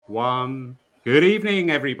Juan. Good evening,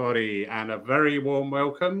 everybody, and a very warm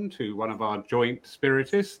welcome to one of our joint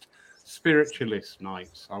spiritist, spiritualist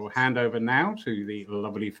nights. I will hand over now to the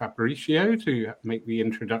lovely Fabricio to make the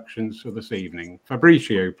introductions for this evening.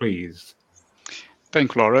 Fabricio, please.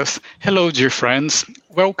 Thank you, Loris. Hello, dear friends.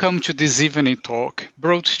 Welcome to this evening talk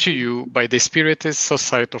brought to you by the Spiritist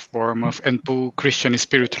Society of Bournemouth and Poole Christian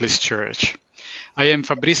Spiritualist Church. I am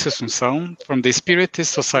Fabrício Assunção from the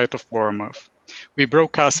Spiritist Society of Bournemouth. We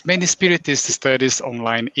broadcast many Spiritist studies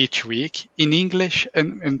online each week in English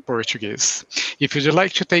and in Portuguese. If you'd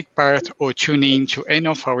like to take part or tune in to any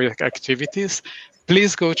of our activities,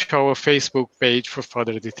 please go to our Facebook page for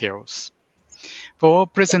further details. For our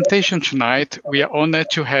presentation tonight, we are honored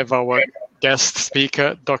to have our guest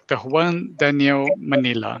speaker, Dr. Juan Daniel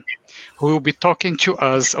Mantilla, who will be talking to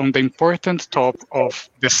us on the important topic of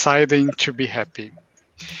deciding to be happy.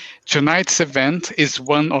 Tonight's event is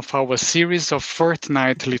one of our series of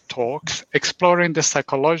fortnightly talks exploring the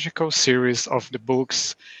psychological series of the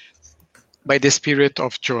books by the spirit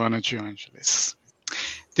of Joanna de Angelis.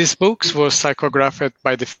 These books were psychographed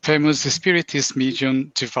by the famous spiritist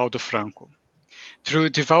medium Divaldo Franco. Through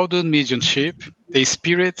Divaldo's mediumship, the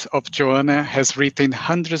spirit of Joanna has written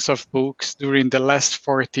hundreds of books during the last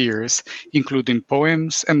 40 years, including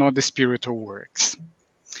poems and other spiritual works.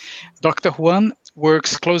 Dr. Juan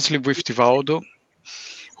works closely with Divaldo.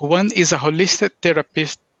 Juan is a holistic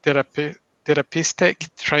therapist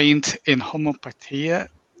trained in homeopathy,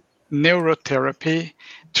 neurotherapy,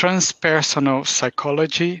 transpersonal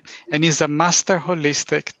psychology, and is a master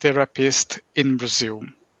holistic therapist in Brazil.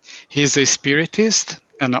 He is a spiritist,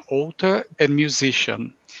 an author and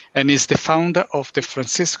musician, and is the founder of the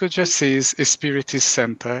Francisco de Assis Spiritist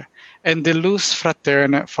Center and the Luz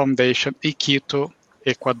Fraterna Foundation in Quito,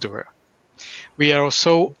 Ecuador. We are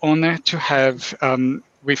also honored to have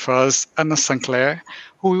with us Anna Sinclair,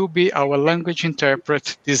 who will be our language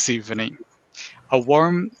interpreter this evening. A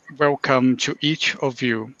warm welcome to each of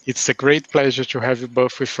you. It's a great pleasure to have you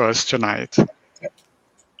both with us tonight.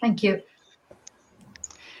 Thank you.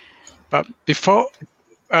 But before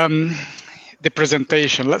the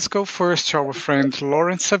presentation, let's go first to our friend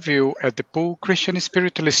Lawrence Saville at the Poole Christian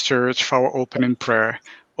Spiritualist Church for our opening prayer.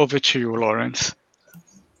 Over to you, Lawrence.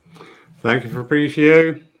 Thank you,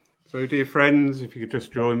 Fabricio. So, dear friends, if you could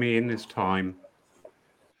just join me in this time.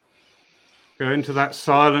 Go into that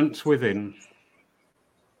silence within,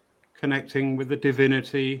 connecting with the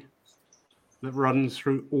divinity that runs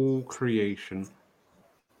through all creation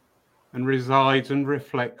and resides and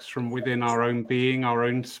reflects from within our own being, our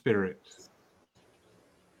own spirit.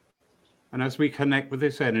 And as we connect with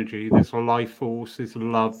this energy, this life force, this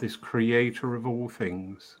love, this creator of all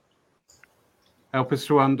things, help us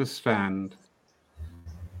to understand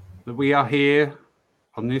that we are here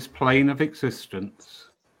on this plane of existence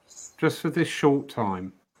just for this short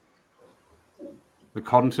time. The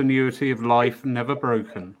continuity of life never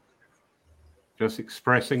broken, just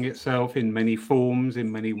expressing itself in many forms,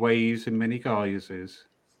 in many ways, in many guises.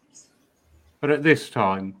 But at this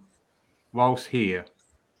time, whilst here,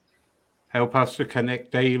 help us to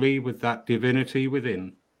connect daily with that divinity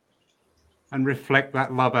within and reflect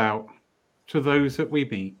that love out to those that we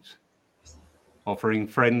meet, offering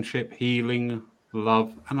friendship, healing,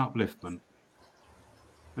 love, and upliftment,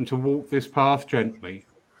 and to walk this path gently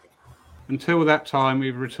until that time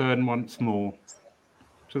we return once more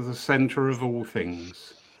to the center of all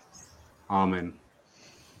things. Amen.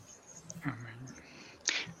 Amen.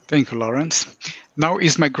 Thank you, Lawrence. Now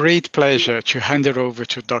it's my great pleasure to hand it over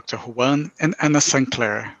to Dr. Juan and Anna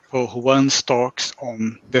Sinclair for Juan's talks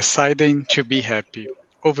on deciding to be happy.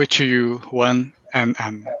 Over to you, Juan and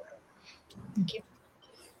Anna. Thank you.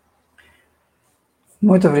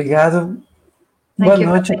 Muito obrigado. Boa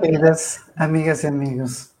noite, queridas amigas e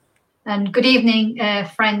amigos. And good evening,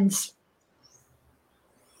 friends.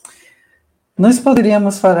 Nós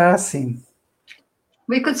poderíamos falar assim.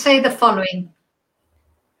 We could say the following.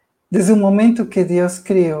 Desde o momento que Deus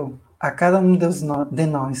criou a cada de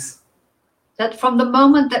nós, That from the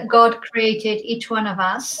moment that God created each one of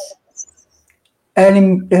us,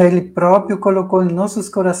 Ele próprio colocou em nossos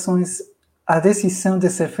corações a decisão de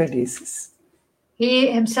ser felizes.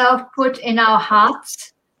 He himself put in our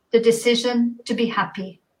hearts the decision to be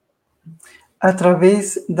happy.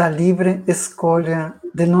 Através da livre escolha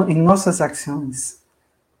em nossas ações.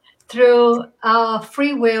 Through our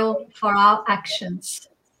free will for our actions.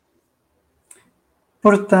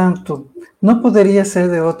 Portanto, não poderia ser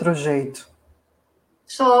de outro jeito.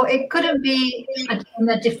 So it couldn't be in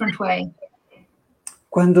a different way.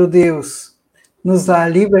 Quando Deus nos dá a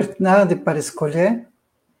liberdade para escolher,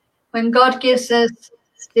 When God gives us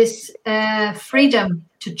this freedom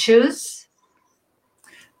to choose,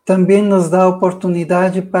 também nos dá a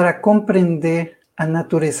oportunidade para compreender a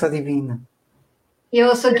natureza divina. he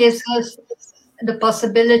also gives us the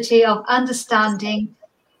possibility of understanding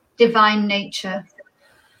divine nature.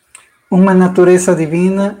 Uma natureza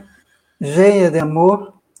divina cheia de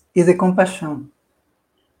amor e de compaixão.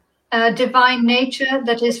 A divine nature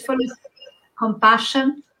that is full of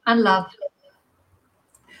compassion and love.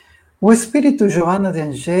 O Espírito Joana de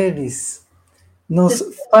Angelis nos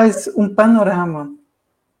faz panorama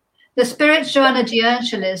The Spirit Joanna de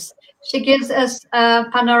Angelis, she gives us a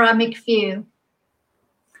panoramic view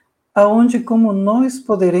aonde como nós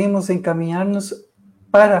poderemos encaminhar-nos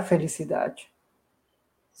para a felicidade.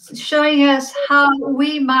 showing us how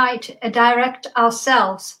we might direct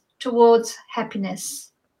ourselves towards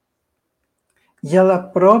happiness. E ela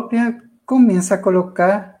própria começa a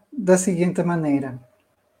colocar da seguinte maneira: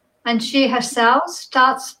 And she herself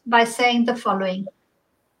starts by saying the following: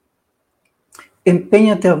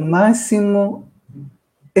 empenha-te ao máximo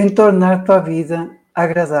em tornar tua vida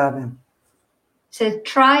agradável. so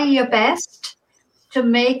try your best to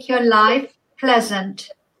make your life pleasant,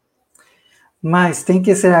 Mas tem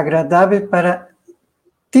que ser agradável para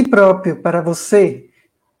ti próprio, para você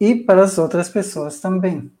e para as outras pessoas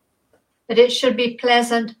também. but it should be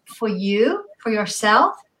pleasant for you, for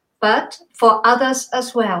yourself, but for others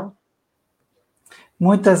as well.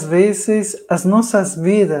 Muitas vezes as nossas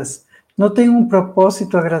vidas não têm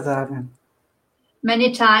propósito agradável.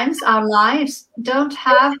 Many times our lives don't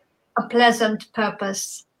have a pleasant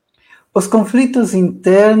purpose. Os conflitos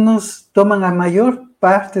internos tomam a maior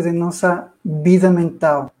parte de nossa vida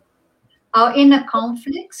mental. Our inner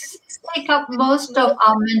conflicts take up most of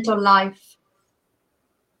our mental life.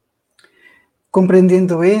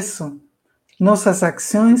 Compreendendo isso, nossas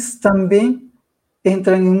ações também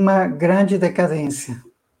entram em uma grande decadência.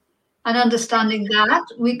 And understanding that,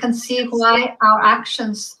 we can see why our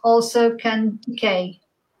actions also can decay.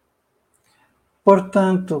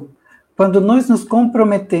 Portanto, quando nós nos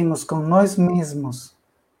comprometemos com nós mesmos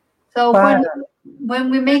So para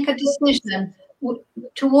when we make a decision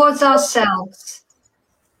towards ourselves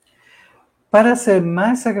para ser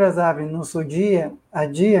mais agradável no nosso dia a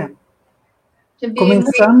dia, to be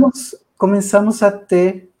more, começamos a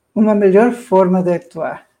ter uma melhor forma de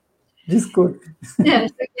atuar. Desculpe.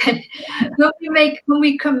 yes, okay. When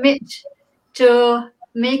we commit to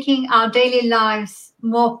making our daily lives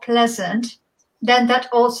more pleasant, then that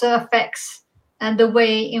also affects the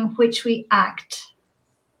way in which we act.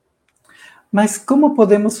 Mas como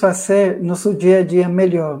podemos fazer nosso dia a dia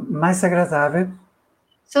melhor, mais agradável?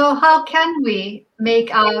 So how can we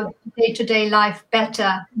make our day-to-day life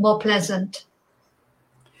better, more pleasant?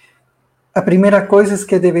 A primeira coisa é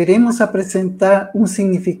que deveremos apresentar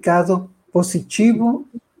significado positivo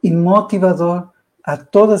e motivador a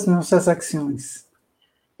todas nossas ações.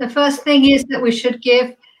 The first thing is that we should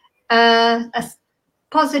give a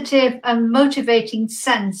positive and motivating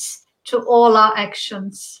sense to all our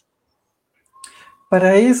actions.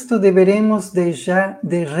 Para isto, deveremos deixar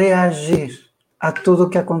de reagir a tudo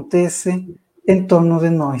que acontece em torno de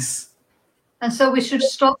nós. And so we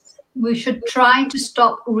should try to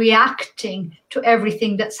stop reacting to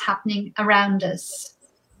everything that's happening around us.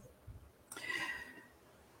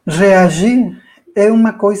 Reagir é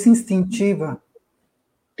uma coisa instintiva.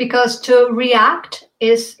 Because to react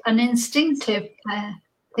is an instinctive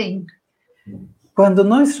thing. Quando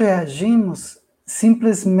nós reagimos,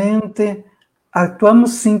 simplesmente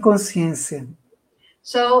atuamos sem consciência.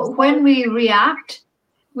 So when we react,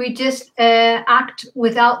 we just act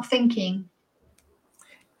without thinking.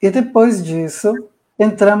 E depois disso,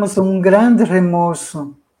 entramos em grande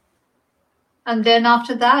remorso. And then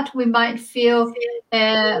after that, we might feel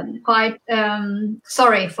quite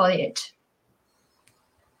sorry for it.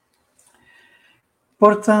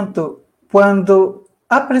 Portanto, quando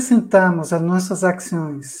apresentamos as nossas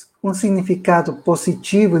ações significado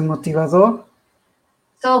positivo e motivador,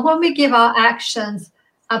 so when we give our actions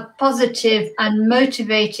a positive and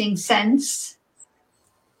motivating sense,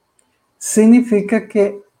 significa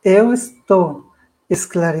que eu estou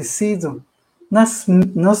esclarecido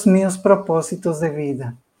nos meus propósitos de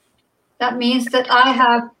vida. that means that I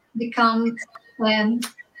have become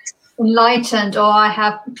enlightened, or I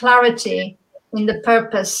have clarity in the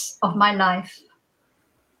purpose of my life.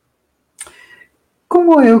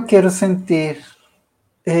 Como eu quero sentir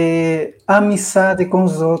amizade com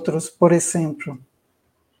os outros, por exemplo?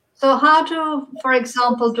 So how for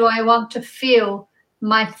example, do I want to feel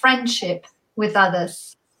my friendship with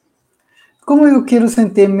others? Como eu quero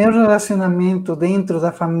sentir meu relacionamento dentro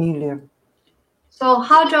da família? So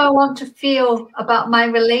how do I want to feel about my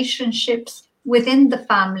relationships within the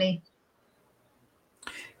family?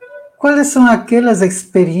 Quais são aquelas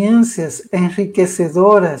experiências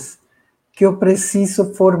enriquecedoras que eu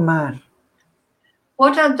preciso formar?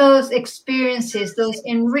 What are those experiences, those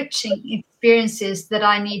enriching experiences that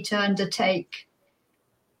I need to undertake?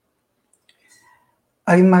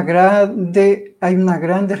 Há uma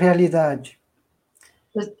grande realidade.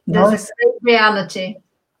 There's a great reality.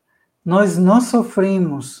 Nós não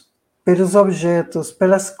sofrimos pelos objetos,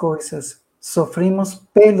 pelas coisas, sofrimos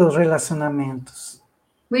pelos relacionamentos.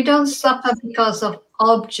 We don't suffer because of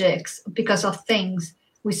objects, because of things.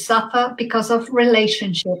 We suffer because of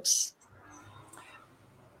relationships.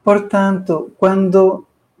 Portanto, quando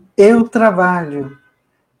eu trabalho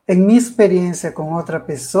em minha experiência com outra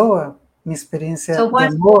pessoa, minha experiência de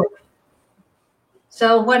amor,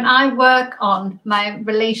 So when I work on my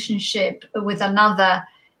relationship with another,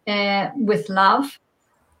 with love,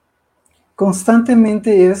 constantemente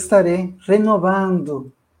eu estarei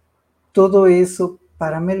renovando tudo isso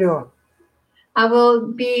para melhor. I will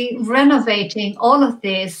be renovating all of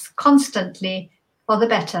this constantly for the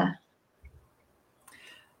better.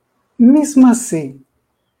 Mesmo assim,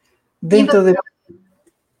 dentro de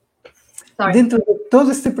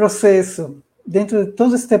todo este processo,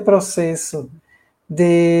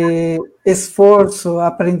 de esforço,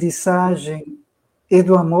 aprendizagem e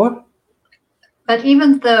do amor, But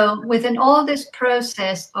even though within all this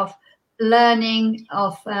process of learning,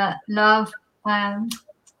 of love,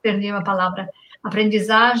 perdi uma palavra,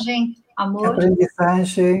 aprendizagem, amor,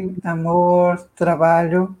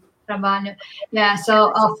 trabalho, yeah, so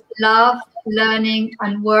of love, learning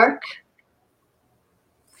and work,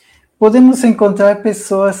 podemos encontrar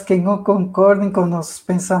pessoas que não concordem com nossos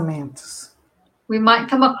pensamentos. we might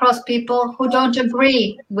come across people who don't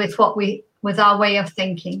agree with with our way of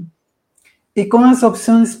thinking. E com as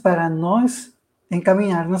opções para nós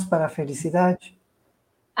encaminhar-nos para a felicidade.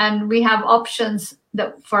 And we have options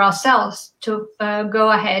for ourselves to go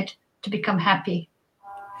ahead to become happy.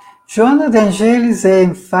 Joana de Angelis é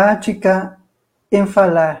enfática em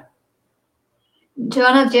falar.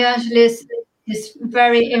 Joana de Angelis is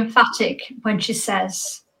very emphatic when she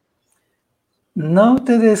says, não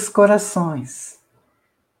te des corações.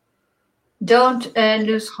 Don't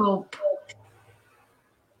lose hope.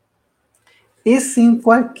 E sim,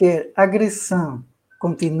 qualquer agressão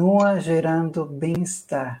continua gerando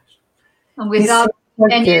bem-estar. And without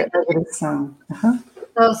qualquer agressão.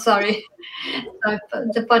 Oh, sorry.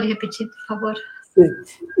 Você pode repetir, por favor? Sim.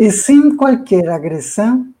 E sim, qualquer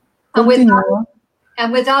agressão continua.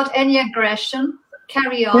 And without any aggression,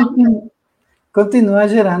 carry on. Continua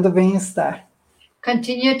gerando bem-estar.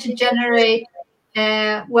 Continue to generate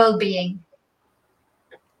well-being.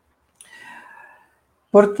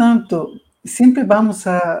 Portanto, sempre vamos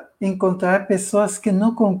a encontrar pessoas que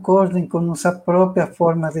não concordem com nossa própria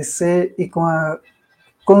forma de ser e com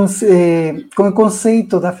o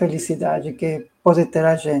conceito da felicidade que pode ter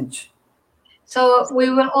a gente. So we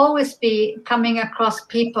will always be coming across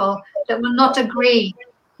people that will not agree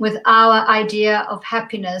with our idea of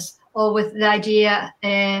happiness or with the idea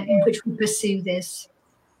in which we pursue this.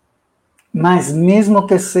 Mas mesmo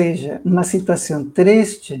que seja uma situação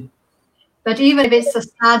triste, but even if it's a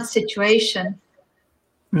sad situation,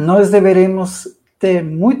 nós deveremos ter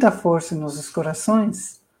muita força em nossos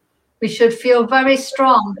corações. We should feel very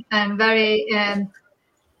strong and very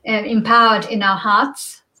empowered in our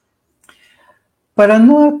hearts. Para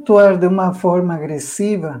não atuar de uma forma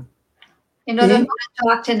agressiva. In order not to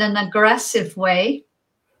act in an aggressive way.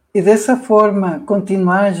 E dessa forma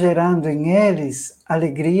continuar gerando em eles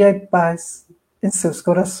alegria e paz em seus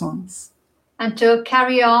corações. And to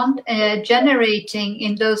carry on generating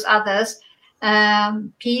in those others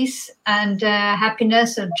peace and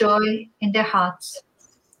happiness or joy in their hearts.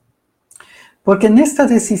 Porque nesta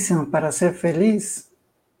decisão para ser feliz,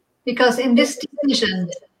 because in this decision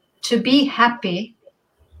to be happy,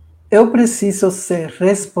 eu preciso ser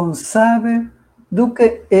responsável do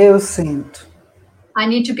que eu sinto. I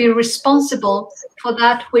need to be responsible for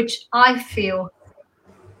that which I feel.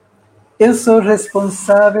 Eu sou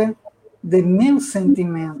responsável de meus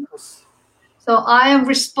sentimentos. So I am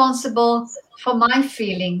responsible for my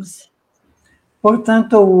feelings.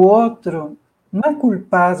 Portanto, o outro não é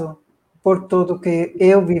culpado por tudo que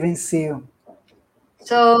eu vivencio.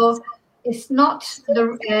 So it's not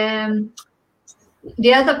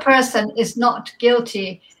the other person is not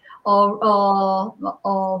guilty or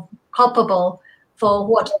culpable for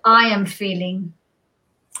what I am feeling.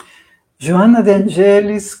 Joana de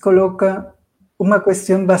Angelis coloca uma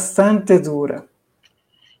questão bastante dura.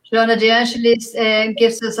 Joana de Angelis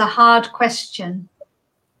gives us a hard question.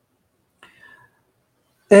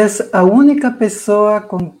 És a única pessoa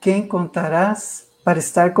com quem contarás para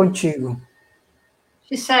estar contigo.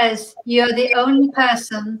 She says, you're the only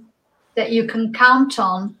person that you can count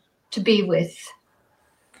on to be with.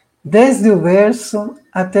 Desde o berço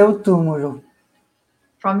até o túmulo.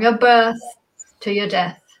 From your birth to your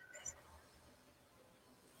death.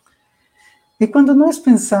 E quando nós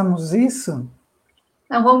pensamos isso,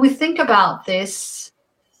 And when we think about this,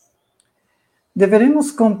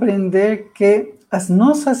 deveremos compreender que as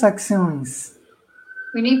nossas ações,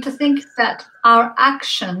 we need to think that our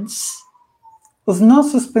actions, os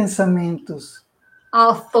nossos pensamentos,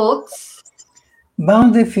 our thoughts,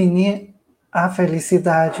 vão definir a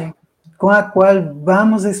felicidade com a qual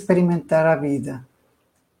vamos experimentar a vida.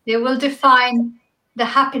 they will define the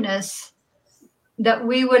happiness that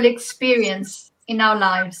we will experience in our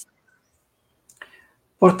lives.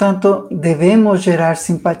 Portanto, devemos gerar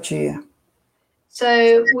simpatia.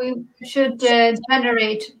 So we should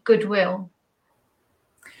generate goodwill.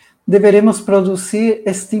 Deveremos produzir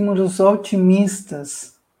estímulos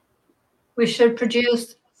otimistas We should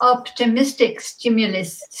produce optimistic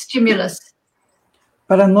stimulus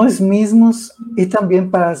para nós mesmos e também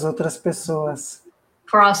para as outras pessoas.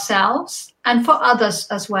 for ourselves and for others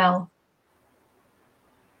as well.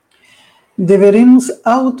 Deveremos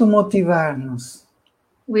automotivar-nos.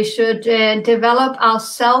 We should develop our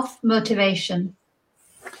self-motivation.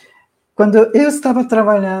 Quando eu estava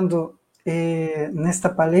trabalhando nesta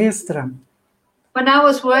palestra When I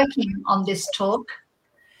was working on this talk,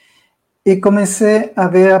 e comecei a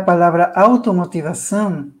ver a palavra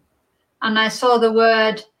automotivação, and I saw the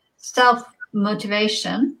word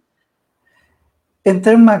self-motivation,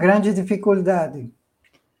 entrei numa grande dificuldade.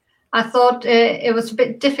 I thought it was a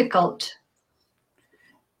bit difficult.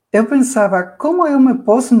 Eu pensava, como eu me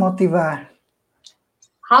posso motivar?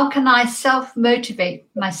 How can I self-motivate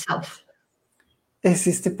myself?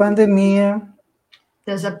 Existe pandemia,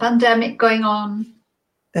 There's a pandemic going on.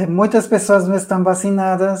 muitas pessoas não estão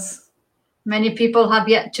vacinadas, Many people have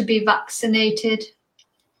yet to be vaccinated.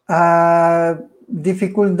 há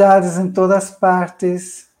dificuldades em todas as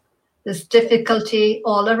partes. There's difficulty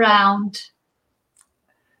all around.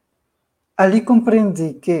 Ali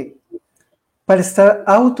compreendi que, para estar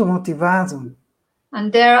automotivado, And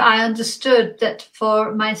there I understood that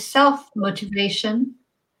for my self-motivation,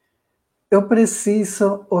 eu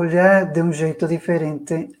preciso olhar de um jeito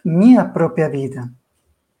diferente minha própria vida.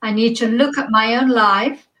 I need to look at my own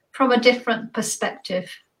life from a different perspective.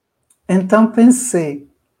 Então pensei,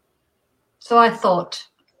 So I thought,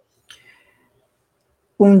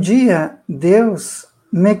 dia Deus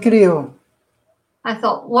me criou.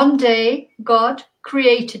 one day God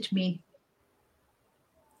created me.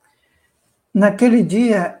 Naquele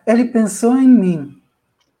dia, Ele pensou em mim.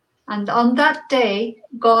 And on that day,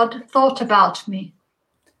 God thought about me.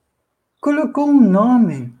 Colocou um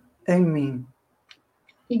nome em mim.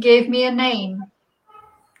 He gave me a name.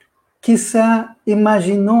 Quizá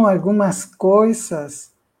imaginou algumas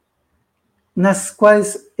coisas nas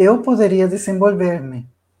quais eu poderia desenvolver-me.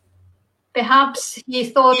 Perhaps he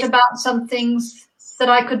thought about some things that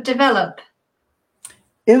I could develop.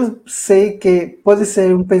 Eu sei que pode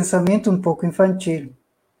ser um pensamento um pouco infantil,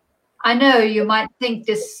 I know you might think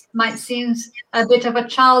this might seem a bit of a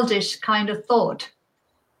childish kind of thought,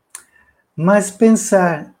 mas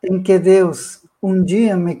pensar em que Deus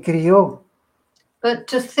dia me criou but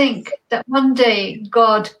to think that one day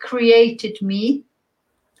God created me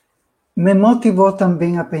me motivou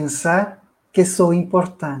também a pensar que sou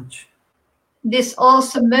importante. this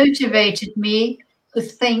also motivated me to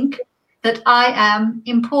think that I am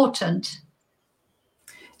important.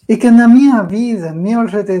 E que na minha vida, meu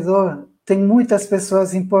alrededor, tem muitas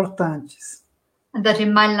pessoas importantes. And that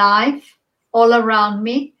in my life, all around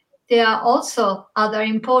me, there are also other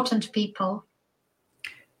important people.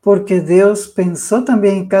 Porque Deus pensou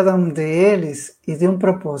também em cada deles e deu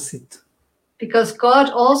propósito. Because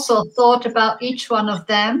God also thought about each one of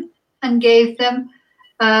them and gave them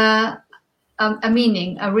a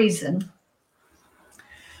meaning, a reason.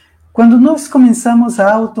 Quando nós começamos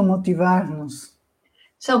a automotivar-nos,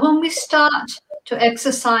 So when we start to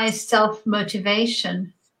exercise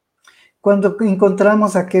self-motivation, quando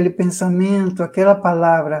encontramos aquele pensamento, aquela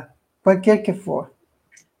palavra, qualquer que for,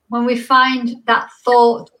 when we find that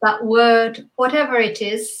thought, that word, whatever it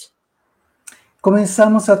is,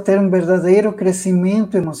 começamos a ter verdadeiro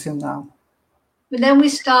crescimento emocional. then we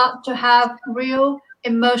start to have real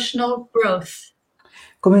emotional growth.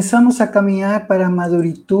 Começamos a caminhar para a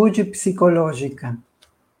maduridade psicológica.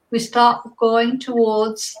 We start going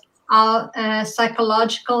towards our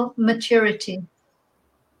psychological maturity.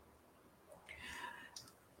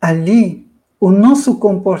 Ali o nosso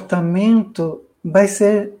comportamento vai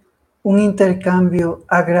ser um intercâmbio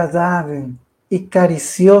agradável e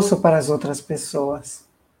caricioso para as outras pessoas.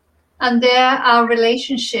 And there, our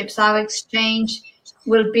relationships, our exchange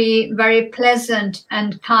will be very pleasant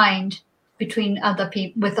and kind between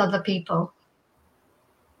with other people.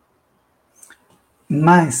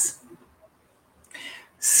 Mas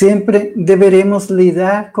sempre deveremos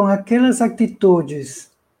lidar com aquelas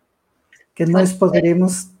atitudes que nós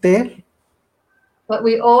poderemos ter, But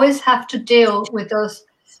we always have to deal with those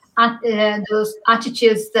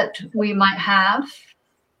attitudes that we might have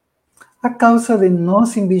a causa de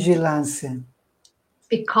nossa invigilância.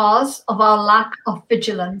 because of our lack of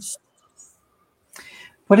vigilance.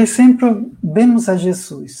 Por exemplo, vemos a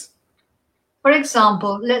Jesus. For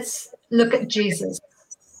example, let's look at Jesus.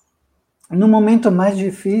 No momento mais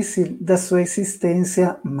difícil da sua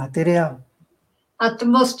existência material. At the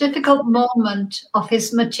most difficult moment of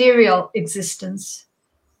his material existence,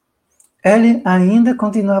 Ele ainda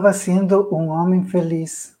continuava sendo um homem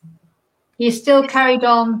feliz. he still carried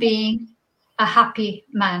on being a happy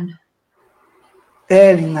man.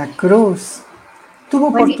 Ele, na cruz,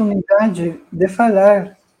 tuvo When he- oportunidade de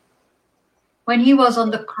falar. When he was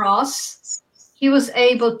on the cross, he was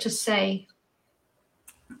able to say,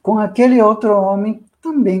 Com aquele outro homem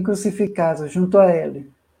também crucificado junto a ele.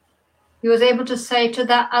 he was able to say to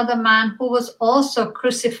that other man who was also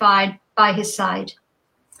crucified by his side.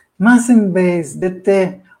 Mas em vez de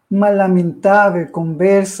ter uma lamentável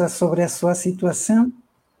conversa sobre a sua situação,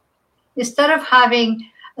 Instead of having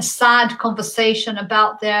a sad conversation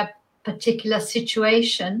about their particular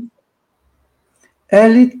situation,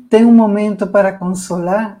 ele tem um momento para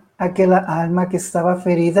consolar aquela alma que estava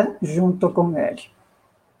ferida junto com ele.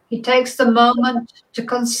 he takes the moment to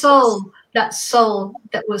console that soul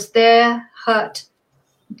that was there, hurt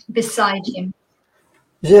beside him.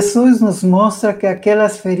 Jesus nos mostra que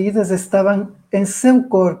aquelas feridas estavam em seu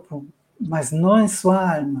corpo, mas não em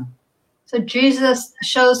sua alma. So Jesus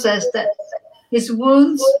shows us that his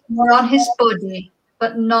wounds were on his body,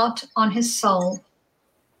 but not on his soul.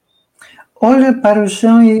 Olha para o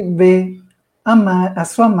chão e vê a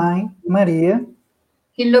sua mãe, Maria,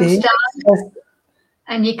 He looks e, down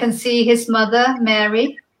and he can see his mother,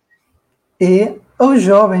 Mary, e o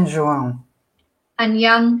jovem João. and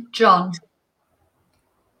young John.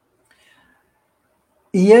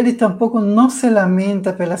 E ele tampouco não se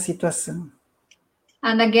lamenta pela situação.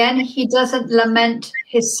 And again, he doesn't lament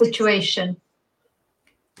his situation.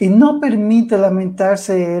 E não permite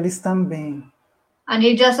lamentar-se eles também. And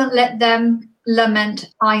he doesn't let them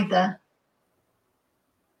lament either.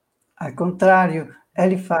 Ao contrário,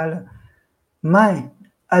 ele fala, mãe,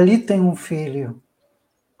 ali tem um filho.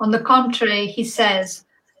 On the contrary, he says,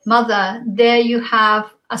 Mother, there you have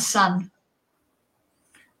a son.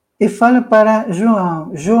 E fala para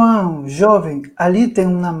João, João, jovem, ali tem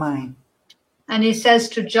uma mãe. And he says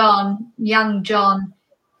to John, young John,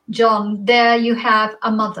 John, there you have a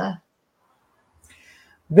mother.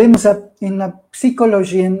 Vemos na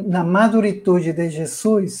psicologia, na maturitude de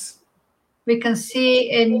Jesus, We can see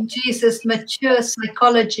in Jesus' mature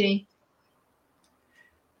psychology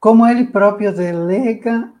como ele próprio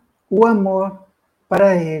delega o amor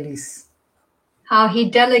para eles. how he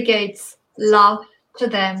delegates love to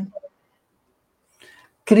them,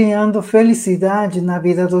 Criando felicidade na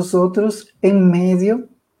vida dos outros em meio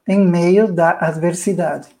da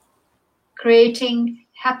adversidade. creating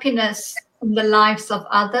happiness in the lives of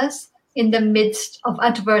others in the midst of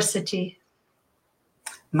adversity.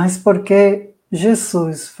 Mas por que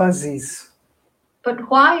Jesus faz isso? But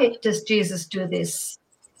why does Jesus do this?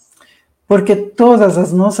 Porque todas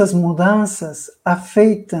as nossas mudanças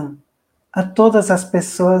afetam a todas as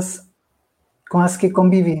pessoas com as que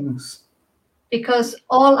convivimos. Because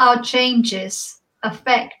all our changes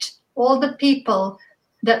affect all the people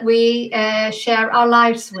that we share our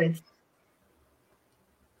lives with.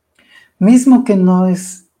 Mesmo que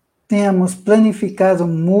nós tenhamos planificado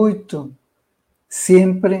muito,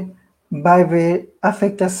 sempre vai haver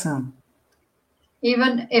afetação.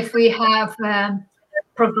 Even if we have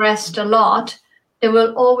progressed a lot, there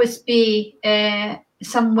will always be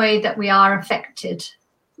some way that we are affected.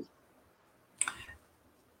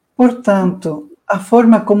 Portanto, a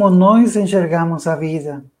forma como nós enxergamos a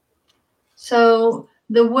vida, So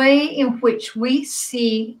the way in which we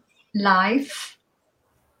see life,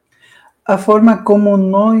 a forma como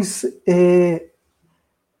nós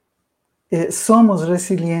somos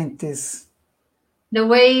resilientes, the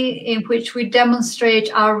way in which we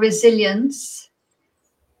demonstrate our resilience,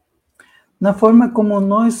 na forma como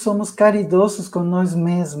nós somos caridosos com nós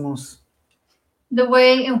mesmos, the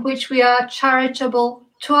way in which we are charitable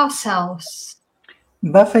to ourselves.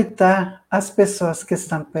 vai afetar as pessoas que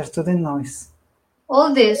estão perto de nós.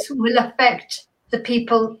 All this will affect the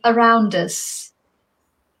people around us.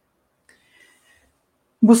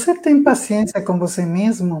 Você tem paciência com você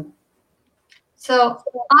mesmo? So,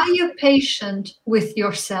 are you patient with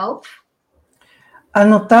yourself? Ha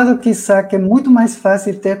notado quizá que é muito mais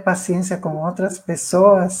fácil ter paciência com outras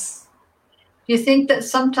pessoas? Do you think that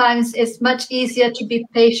sometimes it's much easier to be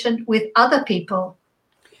patient with other people?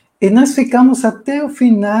 E nós ficamos até o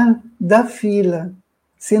final da fila,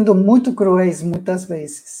 sendo muito cruéis muitas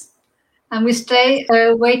vezes. And we stay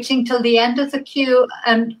waiting till the end of the queue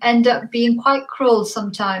and end up being quite cruel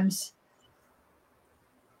sometimes.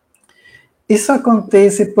 Isso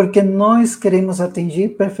acontece porque nós queremos atingir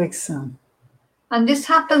perfeição. And this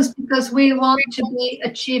happens because we want to be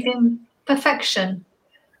achieving perfection.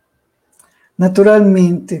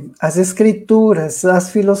 Naturalmente, as escrituras, as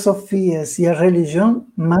filosofias e a religião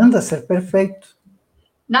mandam ser perfeito.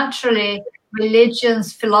 Naturally,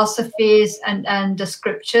 religions, philosophies, and the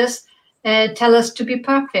scriptures tell us to be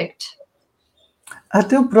perfect.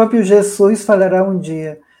 Até o próprio Jesus falará um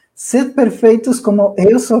dia: sede perfeitos como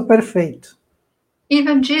eu sou perfeito.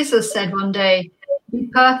 Even Jesus said one day, "Be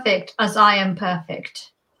perfect as I am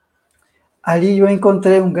perfect." Ali eu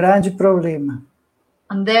encontrei um grande problema.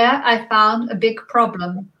 And there I found a big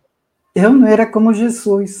problem Eu não era como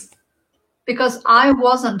Jesus. because I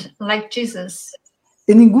wasn't like Jesus.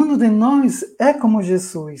 E nenhum de nós é como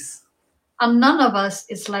Jesus. And none of us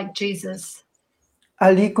is like Jesus.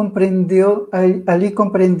 Ali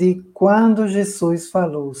compreendi quando Jesus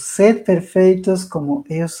falou: sede perfeitos como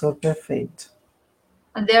eu sou perfeito.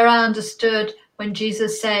 And there I understood when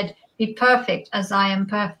Jesus said, "Be perfect as I am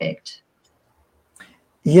perfect."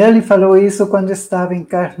 E ele falou isso quando estava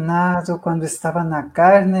encarnado, quando estava na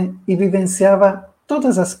carne e vivenciava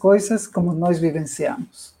todas as coisas como nós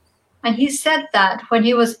vivenciamos. And he said that when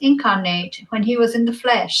he was incarnate, when he was in the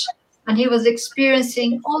flesh, and he was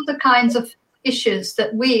experiencing all the kinds of issues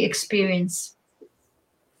that we experience.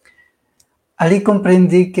 Ali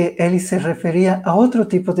compreendi que ele se referia a outro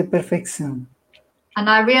tipo de perfeição. And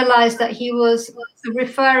I realized that he was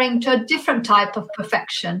referring to a different type of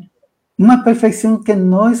perfection, Uma perfeição que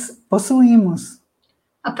nós possuímos.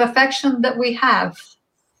 a perfection that we have,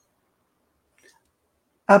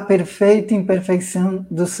 A perfeita imperfeição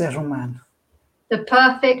do ser humano. the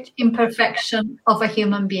perfect imperfection of a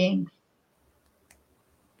human being.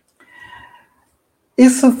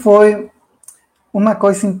 Isso foi uma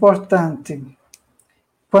coisa importante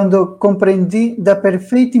quando compreendi da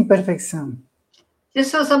perfeita imperfeição.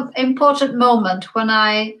 This was an important moment when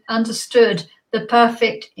I understood the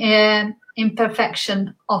perfect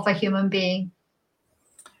imperfection of a human being.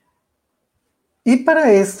 E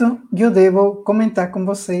para isso, eu devo comentar com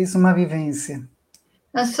vocês uma vivência.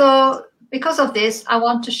 And so, because of this, I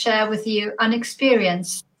want to share with you an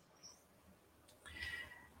experience.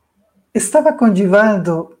 Estava com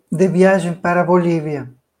Divaldo de viagem para a Bolívia.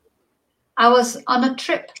 I was on a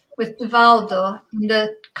trip with Divaldo in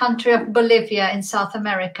the country of Bolivia in South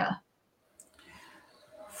America.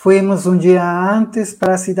 Fomos um dia antes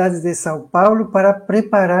para a cidade de São Paulo para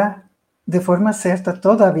preparar de forma certa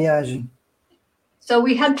toda a viagem. So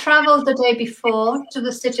we had traveled the day before to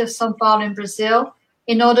the city of São Paulo in Brazil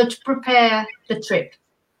in order to prepare the trip.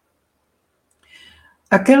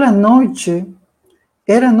 Aquela noite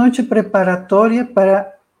era a noite preparatória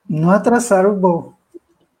para não atrasar o voo.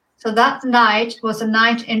 So that night was a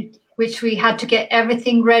night in which we had to get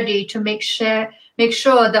everything ready to make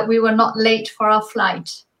sure that we were not late for our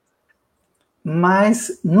flight.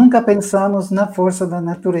 Mas nunca pensamos na força da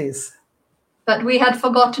natureza. But we had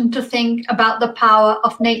forgotten to think about the power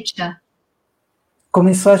of nature.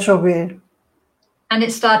 Começou a chover, And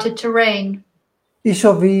it started to rain. e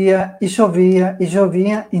chovia, e chovia, e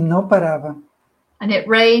chovia, e não parava. And it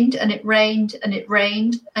rained, and it rained, and it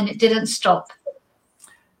rained, and it didn't stop.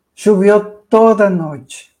 Choveu toda a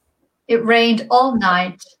noite, It rained all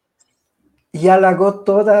night, e alagou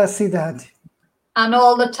toda a cidade. and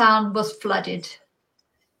all the town was flooded.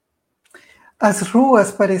 As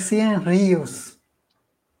ruas pareciam rios.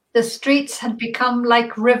 The streets had become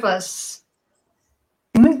like rivers,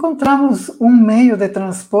 E não encontramos meio de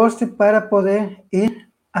transporte para poder ir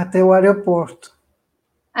até o aeroporto.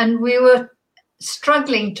 and we were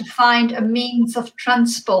struggling to find a means of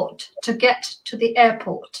transport to get to the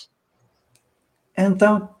airport.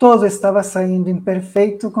 Então, todo estava saindo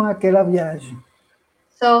imperfeito com aquela viagem.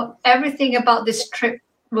 So everything about this trip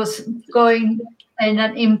was going in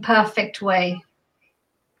an imperfect way.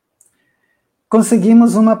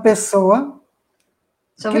 Conseguimos uma pessoa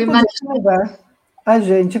So que we podia managed, levar a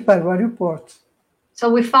gente para o aeroporto. So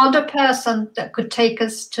we found a person that could take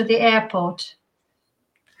us to the airport.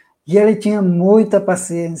 E ele tinha muita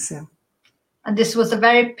paciência. And this was a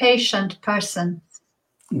very patient person.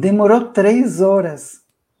 Demorou 3 horas.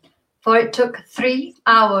 For it took 3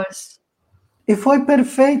 hours. E foi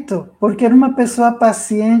perfeito, porque era uma pessoa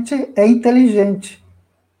paciente e inteligente.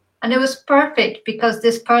 And it was perfect because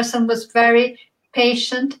this person was very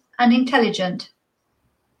patient and intelligent.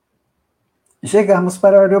 Chegamos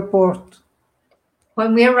para o aeroporto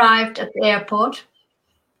When we arrived at the airport,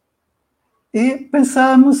 e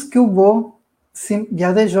pensávamos que o voo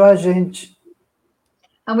já deixou a gente.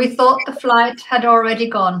 and we thought the flight had already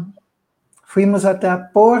gone. Fuimos até a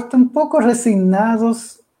porta um pouco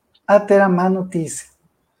resignados a ter a má notícia.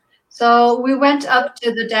 So we went up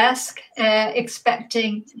to the desk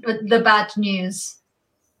expecting the bad news.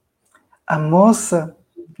 A moça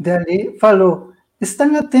dali falou: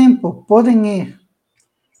 estão a tempo, podem ir.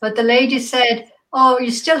 But the lady said, "Oh,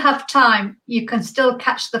 you still have time. You can still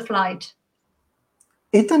catch the flight."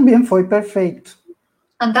 E também foi perfeito.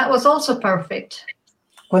 And that was also perfect.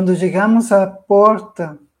 Quando chegamos à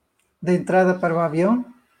porta de entrada para o avião,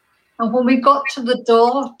 And when we got to the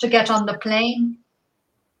door to get on the plane,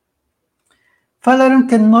 falaram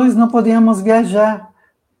que nós não podíamos viajar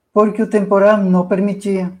porque o temporal não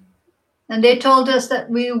permitia. and they told us that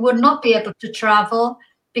we would not be able to travel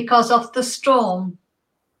because of the storm.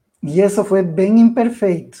 E isso foi bem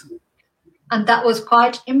imperfeito. And that was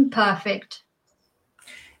quite imperfect.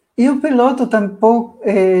 E o piloto tampouco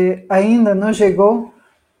ainda não chegou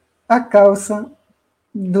a causa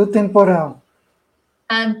do temporal.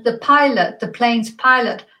 And the pilot, the plane's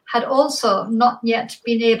pilot, had also not yet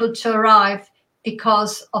been able to arrive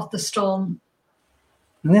because of the storm.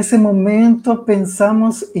 Nesse momento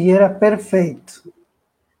pensamos e era perfeito.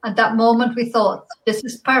 At that moment we thought, this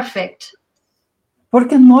is perfect.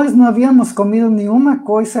 Porque nós não havíamos comido nenhuma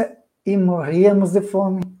coisa e morríamos de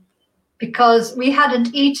fome. Because we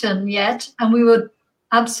hadn't eaten yet and we were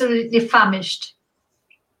absolutely famished.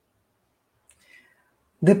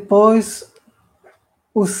 Depois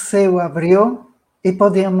o céu abriu e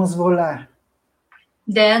podíamos voar.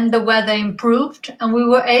 Then the weather improved and we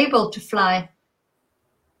were able to fly.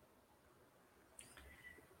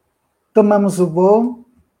 Tomamos o voo,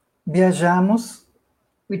 viajamos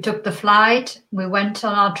We took the flight, we went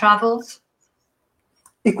on our travels,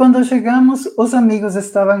 e quando chegamos, os amigos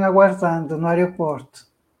estavam aguardando no aeroporto.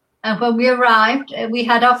 and when we arrived, we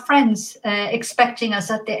had our friends expecting us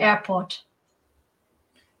at the airport.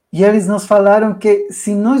 E eles nos falaram que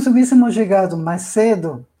se nós hubiésemos chegado mais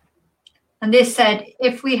cedo, And they said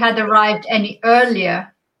if we had arrived any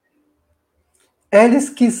earlier, eles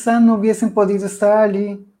quizá não hubiessem podido estar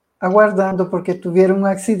ali aguardando porque tiveram um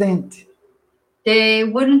acidente. they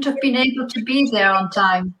wouldn't have been able to be there on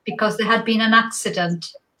time because there had been an accident.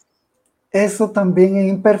 Isso também é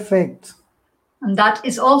imperfeito. And that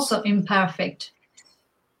is also imperfect.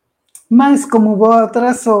 Mas como o voo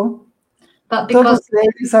atrasou, But todos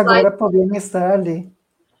because, eles agora podiam estar ali.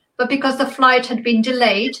 but because the flight had been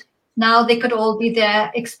delayed, now they could all be there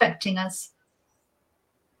expecting us.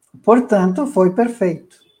 Portanto, foi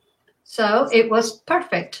perfeito. So it was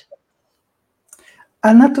perfect.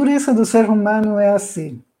 A natureza do ser humano é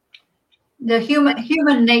assim. The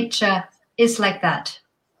human nature is like that.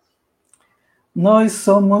 Nós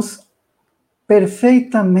somos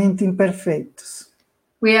perfeitamente imperfeitos.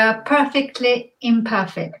 We are perfectly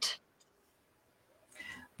imperfect.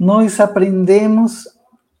 Nós aprendemos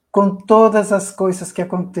com todas as coisas que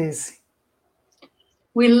acontecem.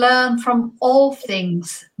 We learn from all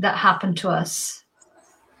things that happen to us.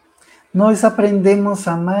 Nós aprendemos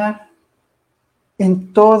a amar em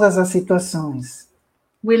todas as situações.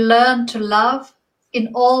 We learn to love in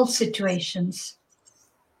all situations.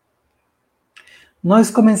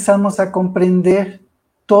 Nós começamos a compreender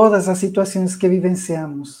todas as situações que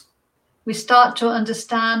vivenciamos. We start to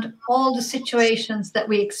understand all the situations that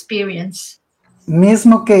we experience,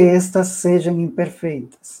 Mesmo que estas sejam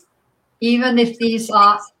imperfeitas. even if these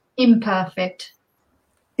are imperfect.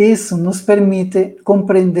 Isso nos permite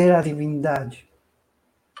compreender a divindade.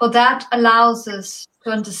 For that allows us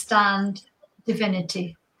to understand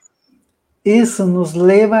divinity. Isso nos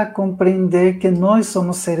leva a compreender que nós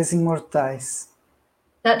somos seres imortais.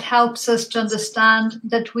 That helps us to understand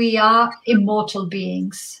that we are immortal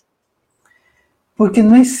beings. Porque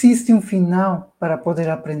não existe um final para poder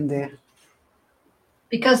aprender.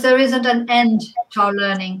 Because there isn't an end to our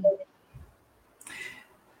learning.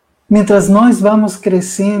 Mientras nós vamos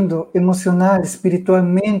crescendo emocional,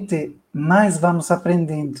 espiritualmente, mais vamos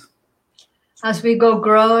aprendendo. As we go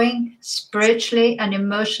growing spiritually and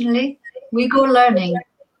emotionally, we go learning.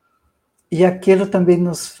 E aquilo também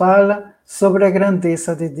nos fala sobre a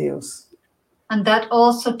grandeza de Deus. And that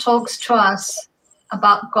also talks to us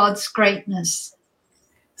about God's greatness.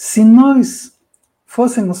 Se nós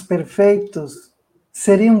fôssemos perfeitos,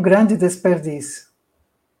 seria um grande desperdício.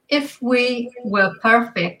 If we were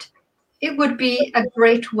perfect, it would be a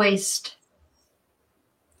great waste,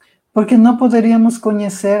 Porque não poderíamos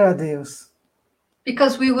conhecer a Deus.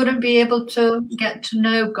 because we wouldn't be able to get to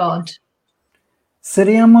know God.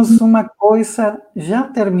 Seríamos uma coisa já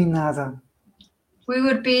terminada. We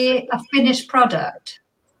would be a finished product.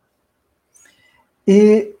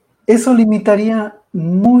 E isso limitaria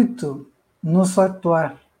muito nosso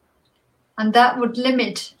atuar. And that would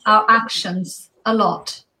limit our actions a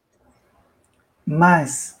lot.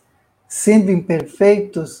 Mas, sendo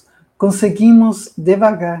imperfeitos, conseguimos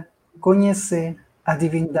devagar conhecer a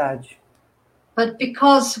divindade. But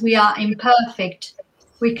because we are imperfect,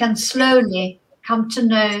 we can slowly come to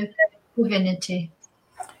know divinity.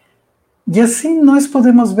 E assim nós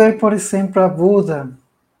podemos ver, por exemplo, a Buda,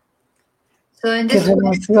 So in que this way,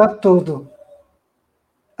 renunciou a tudo.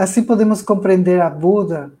 Assim podemos compreender a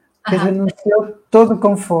Buda, que renunciou a todo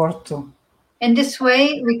conforto.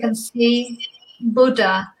 we can see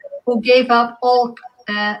Buddha, who gave up all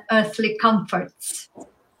earthly comforts.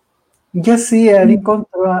 E assim ela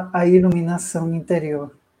encontrou a iluminação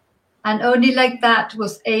interior. And only like that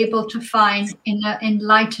was able to find inner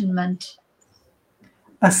enlightenment.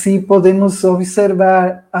 Assim podemos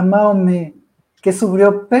observar a Maomé, que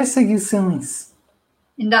sofreu perseguições.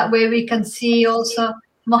 In that way, we can see also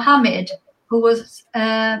Muhammad, who was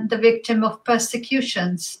the victim of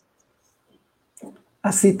persecutions.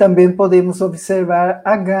 Assim também podemos observar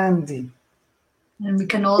a Gandhi, And we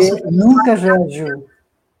can also que nunca reagiu.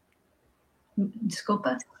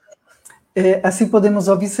 Desculpa. Assim podemos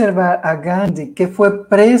observar a Gandhi, que foi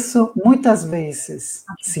preso muitas vezes,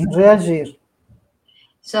 sem reagir.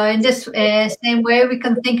 So in this same way, we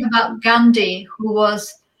can think about Gandhi, who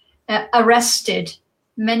was arrested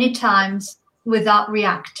many times without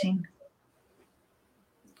reacting.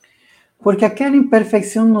 Porque aquela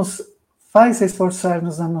imperfeição nos faz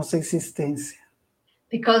esforçar-nos na nossa existência.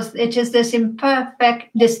 Because it is this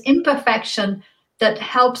imperfection that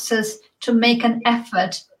helps us to make an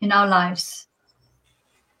effort in our lives.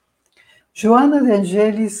 Joana de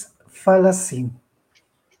Angelis fala assim: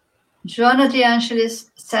 Joana de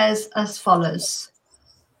Angelis says as follows: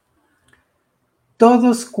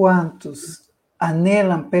 todos quantos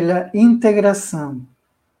anelam pela integração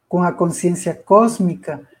com a consciência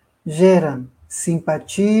cósmica geram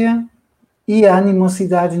simpatia e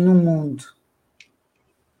animosidade no mundo.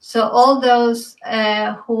 So all those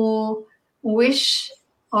who wish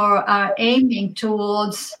or are aiming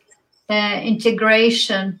towards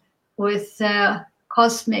integration with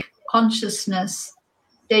cosmic consciousness,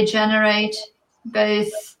 they generate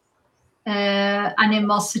both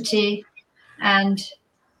animosity and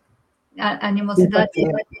empathy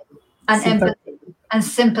and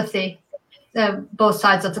sympathy. Both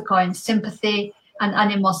sides of the coin, sympathy and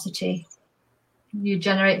animosity. You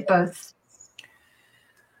generate both.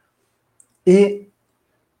 E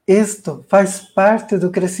isto faz parte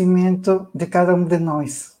do crescimento de cada um de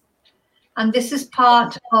nós. And this is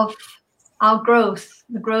part of our growth,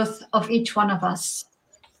 the growth of each one of us.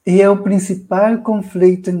 E é o principal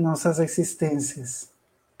conflito em nossas existências.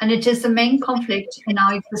 And it is the main conflict in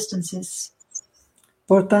our existences.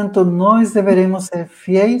 Portanto, nós deveremos ser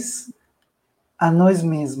fiéis a nós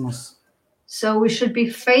mesmos. So we should be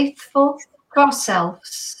faithful to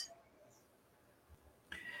ourselves,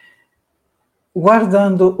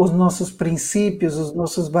 guardando os nossos princípios, os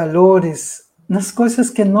nossos valores, nas coisas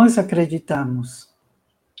que nós acreditamos.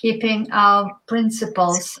 keeping our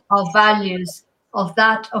principles, our values, of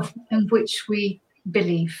that in which we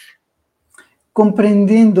believe.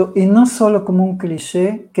 Compreendendo, e não só como um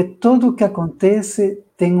clichê, que tudo o que acontece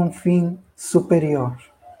tem um fim superior.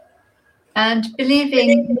 And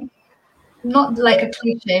believing, not like a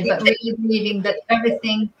cliche, but really believing that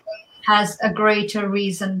everything has a greater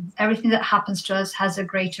reason. Everything that happens to us has a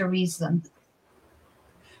greater reason.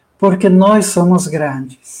 Porque nós somos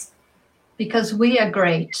grandes. Because we are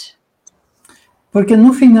great. Porque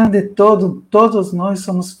no final de todo, todos nós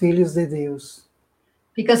somos filhos de Deus.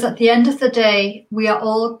 Because at the end of the day, we are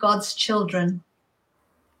all God's children.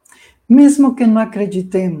 Mesmo que não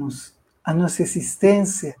acreditemos, a nossa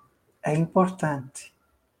existência é importante.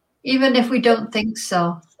 Even if we don't think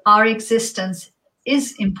so, our existence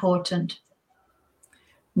is important.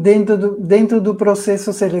 Dentro do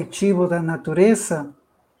processo seletivo da natureza,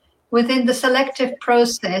 Within the selective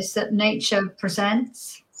process that nature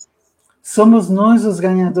presents, somos nós os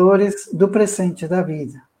ganhadores do presente da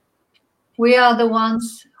vida. We are the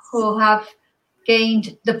ones who have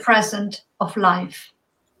gained the present of life.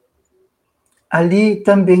 Ali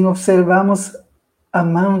também observamos a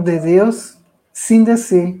mão de Deus sem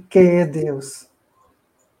dizer que é Deus.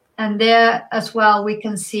 And there as well, we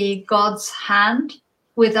can see God's hand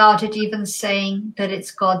without it even saying that it's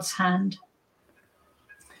God's hand.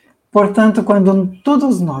 Portanto, quando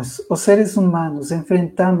todos nós, os seres humanos,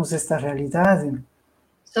 enfrentamos esta realidade,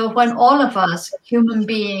 So when all of us, human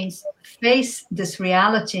beings, face this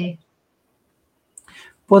reality,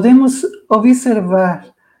 podemos observar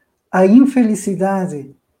a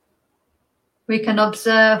infelicidade we can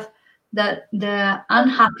observe that the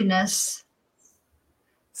unhappiness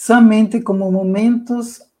somente como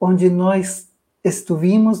momentos onde nós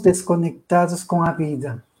estivemos desconectados com a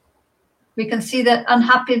vida. we can see that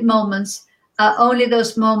unhappy moments are only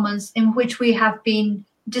those moments in which we have been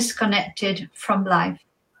disconnected from life.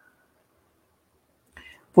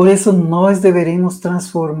 Por isso, nós deveremos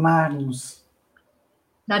transformar-nos,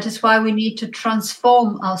 That is why we need to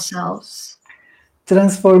transform ourselves,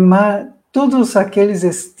 transformar todos aqueles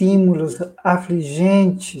estímulos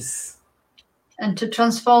afligentes and to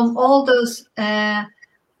transform all those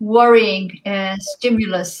worrying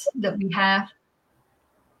stimulus that we have,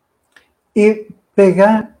 e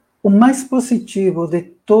pegar o mais positivo de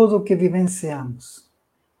tudo o que vivenciamos.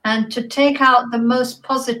 and to take out the most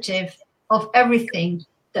positive of everything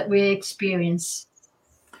that we experience.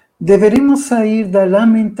 Deveríamos sair da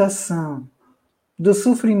lamentação, do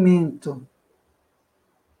sofrimento,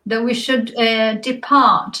 That we should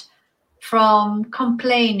depart from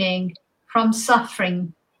complaining, from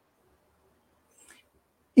suffering,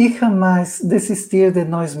 e jamais desistir de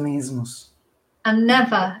nós mesmos. and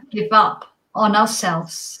never give up on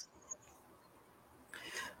ourselves.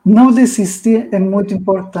 Não desistir é muito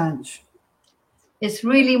importante, It's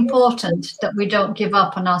really important that we don't give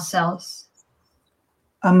up on ourselves.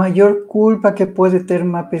 a maior culpa que pode ter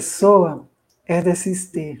uma pessoa é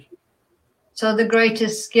desistir. So the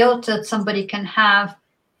greatest guilt that somebody can have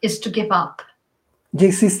is to give up. E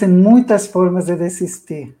existem muitas formas de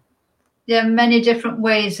desistir. There are many different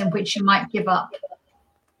ways in which you might give up.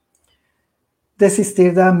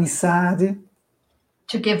 Desistir da amizade,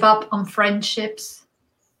 To give up on friendships,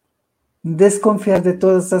 desconfiar de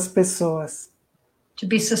todas as pessoas, to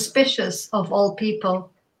be suspicious of all people,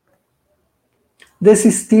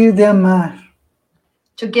 desistir de amar,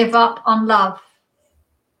 to give up on love,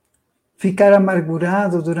 ficar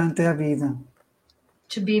amargurado durante a vida,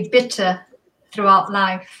 to be bitter throughout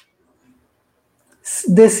life,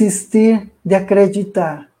 desistir de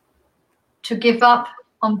acreditar, to give up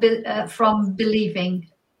on from believing,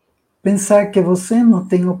 pensar que você não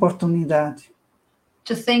tem oportunidade.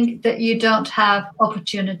 to think that you don't have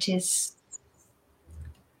opportunities.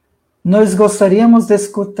 Nós gostaríamos de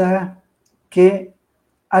escutar que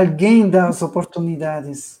alguém dá as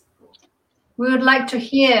oportunidades, We would like to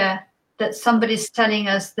hear that somebody's telling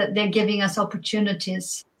us that they're giving us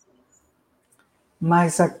opportunities,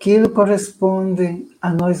 mas aquilo corresponde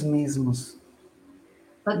a nós mesmos.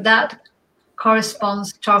 but that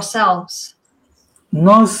corresponds to ourselves.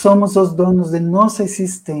 Nós somos os donos de nossa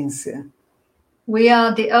existência. We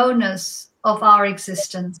are the owners of our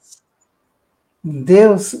existence.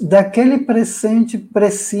 Deus dá aquele presente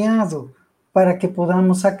preciado para que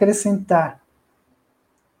podamos acrescentar.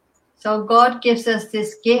 So God gives us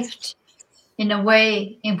this gift in a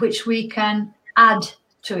way in which we can add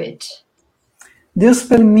to it. Deus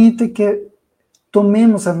permite que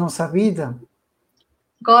tomemos a nossa vida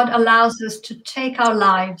God allows us to take our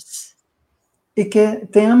lives e que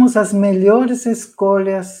tenhamos as melhores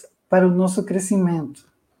escolhas para o nosso crescimento.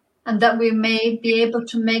 and that we may be able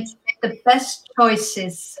to make the best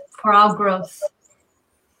choices for our growth.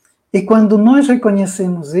 E quando nós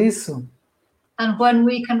reconhecemos isso, And when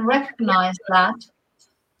we can recognize that,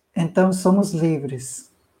 então somos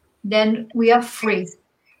livres. then we are free.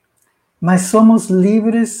 Mas somos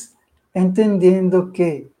livres entendendo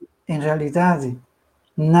que, em realidade,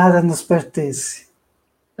 nada nos pertence.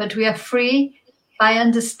 But we are free by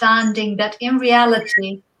understanding that in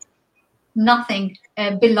reality, nothing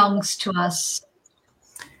belongs to us.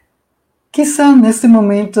 Quizá neste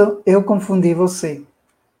momento eu confundi você,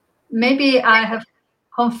 Maybe I have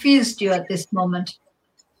confused you at this moment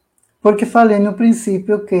porque falei no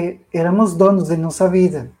princípio que éramos donos de nossa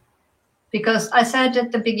vida. because I said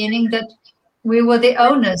at the beginning that we were the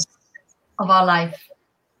owners of our life.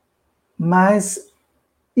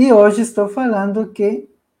 E hoje estou falando que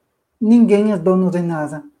ninguém é dono de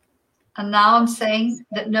nada. And now I'm saying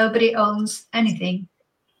that nobody owns anything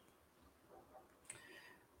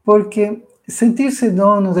Porque sentir-se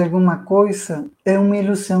dono de alguma coisa é uma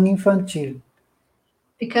ilusão infantil.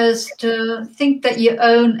 Because to think that you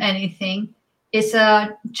own anything is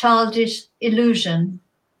a childish illusion.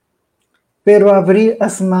 Pero abrir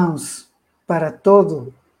as mãos para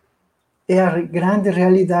todo é a grande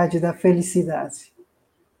realidade da felicidade.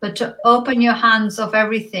 But to open your hands of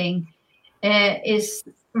everything is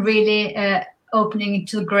really opening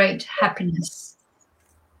to great happiness.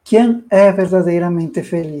 Quem é verdadeiramente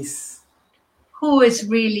feliz? Who is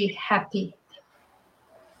really happy?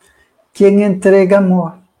 Quem entrega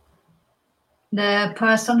amor. The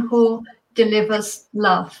person who delivers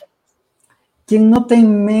love. Quem não tem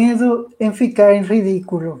medo em ficar em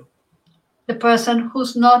ridículo. The person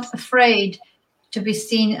who's not afraid to be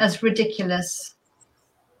seen as ridiculous.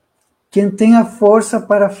 Quem tem a força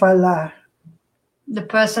para falar. The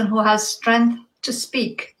person who has strength to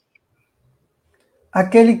speak.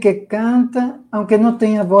 Aquele que canta, aunque não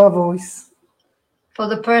tenha boa voz. For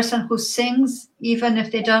the person who sings, even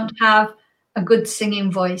if they don't have a good singing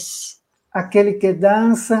voice. Aquele que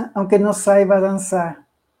dança, aunque não saiba dançar.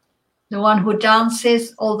 The one who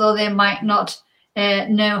dances, although they might not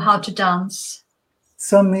know how to dance.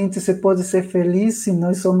 Somente se pode ser feliz se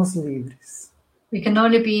nós somos livres. We can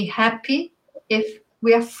only be happy if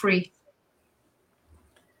we are free.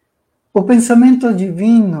 O pensamento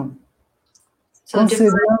divino So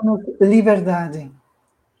concedeu-nos liberdade.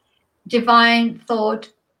 divine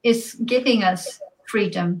thought is giving us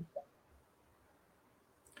freedom.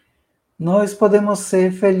 Nós podemos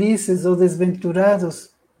ser felizes ou desventurados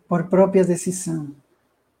por própria decisão.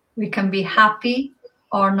 We can be happy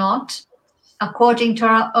or not according to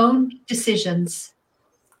our own decisions.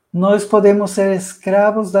 Nós podemos ser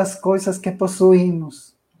escravos das coisas que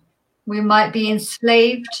possuímos. We might be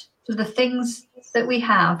enslaved to the things that we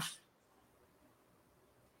have.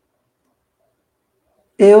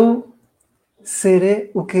 Eu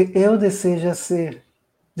serei o que eu desejo ser.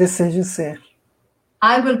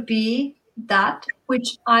 I will be that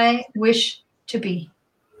which I wish to be.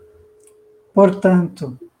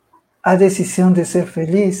 Portanto, a decisão de ser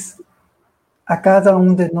feliz a cada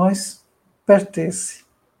de nós pertence.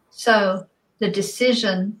 So the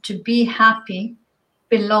decision to be happy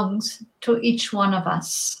belongs to each one of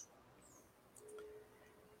us.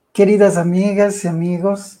 Queridas amigas e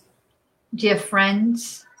amigos, Dear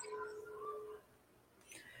friends,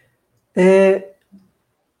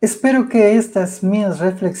 espero que estas minhas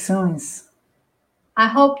reflexões I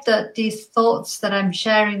hope that these thoughts that I'm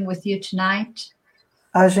sharing with you tonight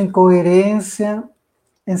haja coerência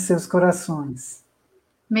em seus corações.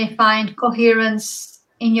 may find coherence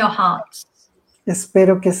in your hearts.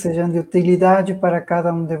 Espero que sejam de utilidade para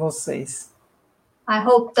cada de vocês. I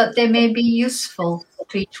hope that they may be useful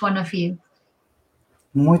to each one of you.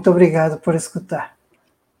 Muito obrigado por escutar.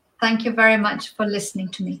 Thank you very much for listening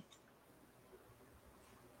to me.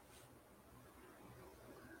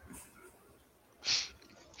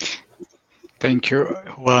 Thank you,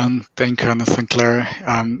 Juan. Thank you, Sinclair.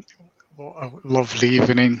 A lovely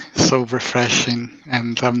evening, so refreshing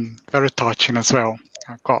and very touching as well.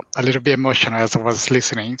 I got a little bit emotional as I was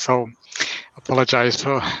listening, so apologize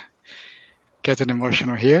for getting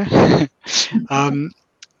emotional here.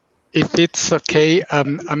 If it's okay,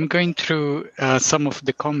 I'm going through some of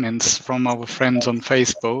the comments from our friends on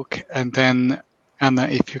Facebook, and then Anna,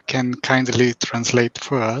 if you can kindly translate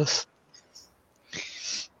for us.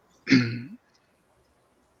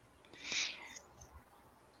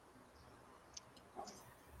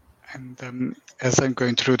 And as I'm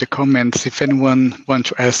going through the comments, if anyone wants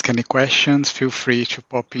to ask any questions, feel free to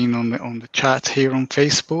pop in on the chat here on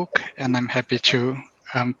Facebook, and I'm happy to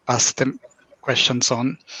pass the questions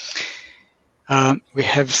on. We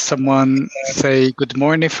have someone say, good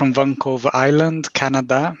morning from Vancouver Island,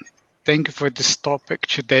 Canada. Thank you for this topic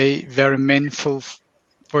today, very meaningful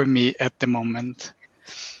for me at the moment.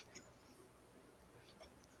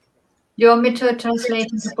 Do you want me to translate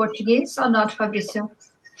into Portuguese or not, Fabrício?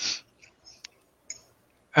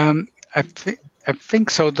 I think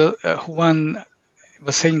so. Juan,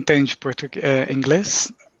 você entende inglês?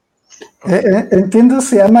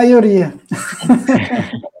 Entendo-se a maioria.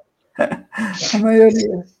 A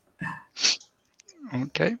maioria.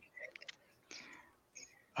 Okay.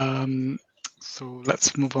 So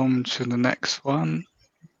let's move on to the next one.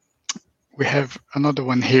 We have another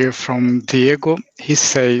one here from Diego. He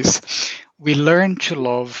says, we learn to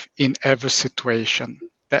love in every situation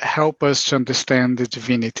that help us to understand the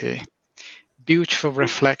divinity. Beautiful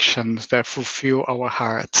reflections that fulfill our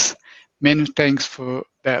hearts. Many thanks for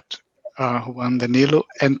that, Juan Danilo,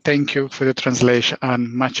 and thank you for the translation, and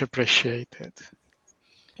much appreciated.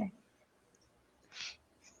 Okay.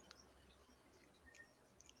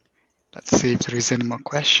 Let's see if there is any more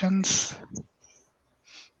questions.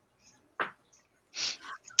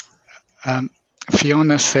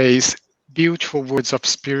 Fiona says, beautiful words of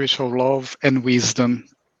spiritual love and wisdom.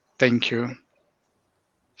 Thank you.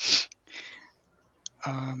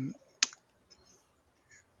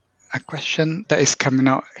 A question that is coming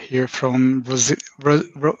out here from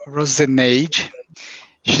Rosenage.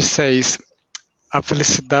 She says, a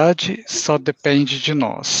felicidade só depende de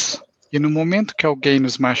nós. E no momento que alguém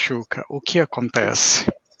nos machuca, o que acontece?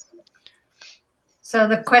 So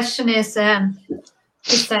the question is saying,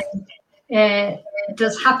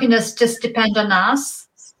 does happiness just depend on us?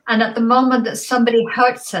 And at the moment that somebody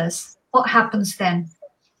hurts us, what happens then?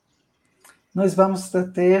 Nós vamos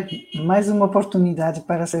ter mais uma oportunidade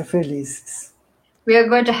para ser felizes. We are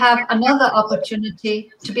going to have another opportunity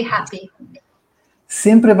to be happy.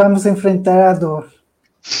 Sempre vamos enfrentar a dor.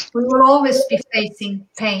 We will always be facing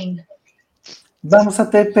pain. Vamos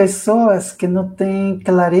ter pessoas que não têm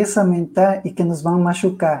clareza mental e que nos vão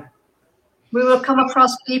machucar. We will come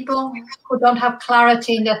across people who don't have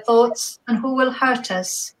clarity in their thoughts and who will hurt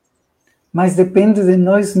us. Mas depende de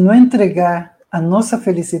nós não entregar a nossa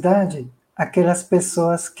felicidade àquelas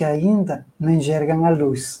pessoas que ainda não enxergam a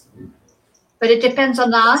luz. But it depends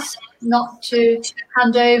on us not to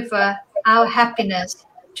hand over our happiness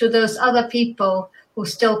to those other people who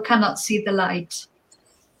still cannot see the light.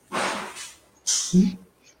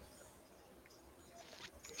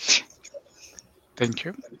 Thank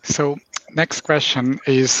you. So next question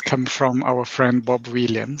is come from our friend Bob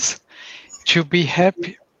Williams. To be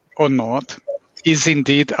happy or not is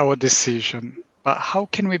indeed our decision, but how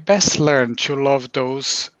can we best learn to love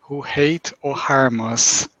those who hate or harm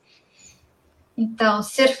us? Então,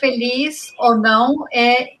 ser feliz ou não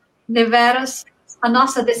é deveras a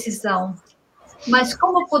nossa decisão. Mas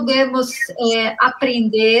como podemos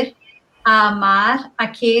aprender a amar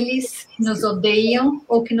aqueles que nos odeiam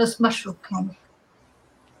ou que nos machucam?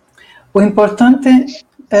 O importante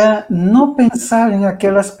é não pensar em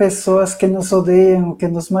aquelas pessoas que nos odeiam, que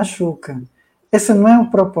nos machucam. Esse não é o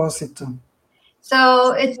propósito.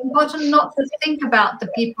 So it's important not to think about the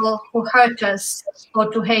people who hurt us or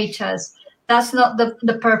to hate us. That's not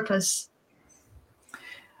the purpose.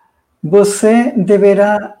 Você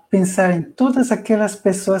deverá pensar em todas aquelas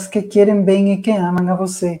pessoas que querem bem e que amam a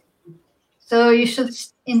você. So you should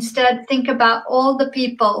instead think about all the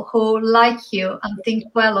people who like you and think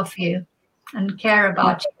well of you and care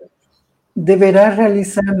about you. Deverá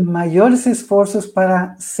realizar maiores esforços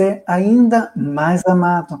para ser ainda mais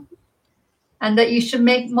amado. And that you should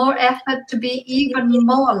make more effort to be even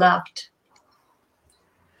more loved.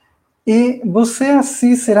 E você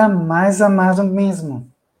assim será mais amado mesmo.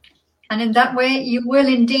 And in that way, you will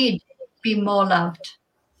indeed be more loved.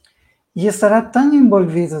 E estará tão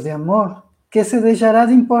envolvido de amor que se deixará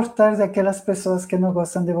de importar daquelas pessoas que não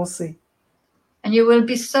gostam de você. And you will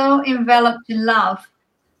be so enveloped in love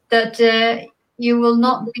that you will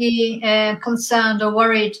not be concerned or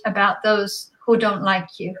worried about those who don't like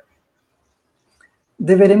you.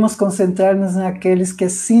 Deveremos concentrar-nos naqueles que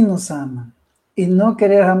sim nos amam e não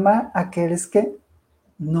querer amar aqueles que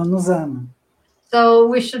não nos amam. So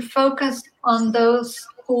we should focus on those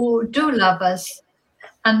who do love us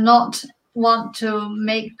and not want to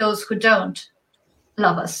make those who don't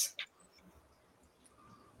love us.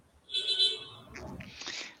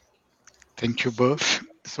 Thank you both.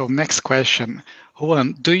 So next question.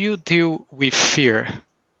 Juan, do you deal with fear?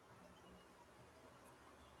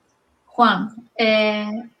 Juan,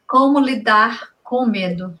 como lidar com o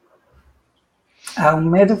medo? Há um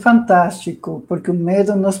medo fantástico, porque o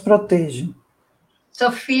medo nos protege.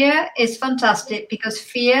 So fear is fantastic because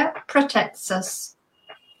fear protects us.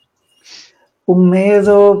 O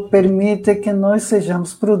medo permite que nós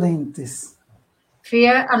sejamos prudentes.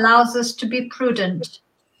 Fear allows us to be prudent.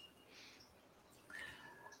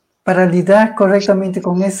 Para lidar corretamente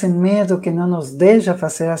com esse medo que não nos deixa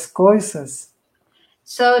fazer as coisas,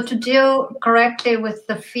 So to deal correctly with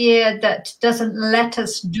the fear that doesn't let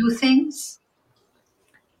us do things,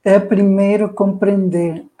 é primeiro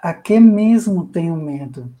compreender a que mesmo tenho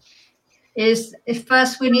medo. is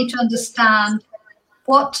first we need to understand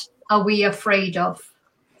what are we afraid of.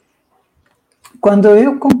 Quando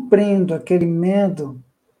eu compreendo aquele medo,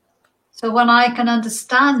 So when I can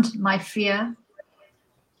understand my fear,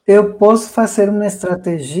 eu posso fazer uma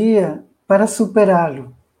estratégia para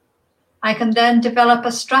superá-lo. I can then develop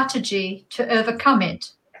a strategy to overcome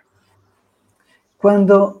it.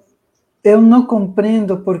 Quando eu não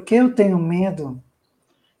compreendo por que eu tenho medo,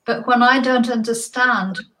 But when I don't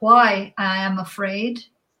understand why I am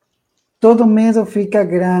afraid, todo medo fica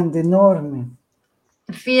grande, enorme.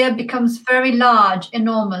 the fear becomes very large,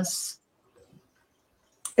 enormous.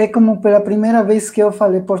 é como pela primeira vez que eu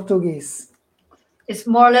falei português. It's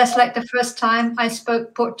more or less like the first time I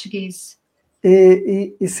spoke Portuguese.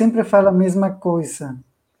 E sempre falo a mesma coisa.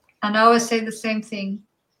 And I always say the same thing.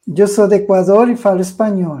 Eu sou do Equador e falo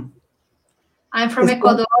espanhol. I'm from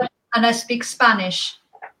Ecuador and I speak Spanish.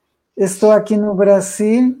 Estou aqui no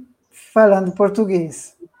Brasil falando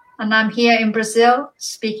português. And I'm here in Brazil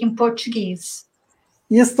speaking Portuguese.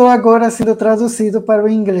 E estou agora sendo traduzido para o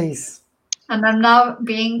inglês. And I'm now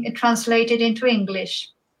being translated into English.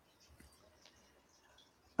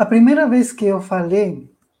 A primeira vez que eu falei,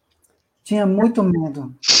 tinha muito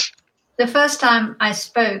medo, The first time I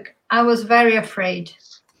spoke, I was very afraid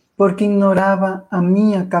porque ignorava a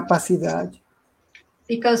minha capacidade.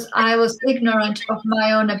 because I was ignorant of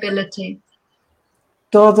my own ability.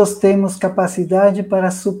 Todos temos capacidade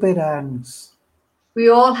para superarmos. We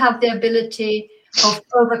all have the ability of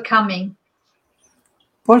overcoming.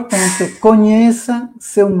 Portanto, conheça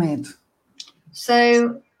seu medo.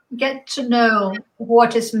 So get to know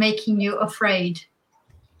what is making you afraid.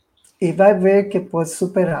 E vai ver que pode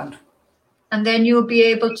superá-lo. And then you'll be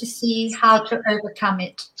able to see how to overcome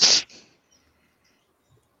it.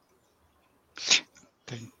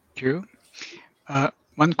 Thank you.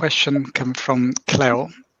 One question came from Cleo.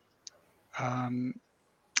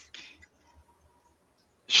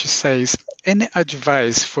 She says, any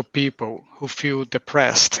advice for people who feel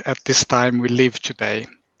depressed at this time we live today?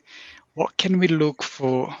 What can we look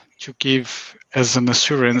for to give as an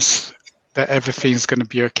assurance that everything's going to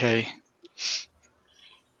be okay?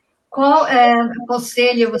 Qual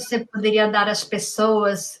conselho você poderia dar às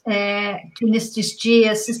pessoas que nestes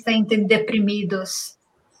dias se sentem deprimidos?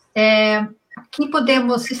 O que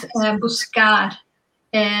podemos buscar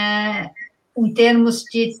em termos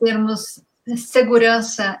de termos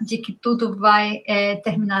segurança de que tudo vai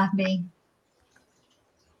terminar bem?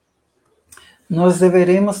 Nós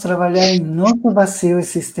deveremos trabalhar em nosso vazio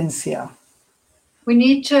existencial. We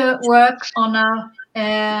need to work on our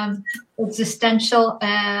existential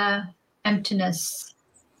emptiness.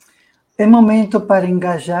 É momento para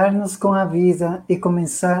engajar-nos com a vida e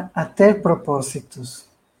começar a ter propósitos.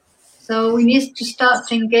 So we need to start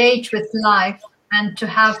to engage with life and to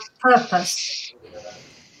have purpose.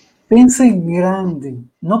 Pense em grande,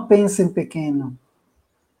 não pense em pequeno.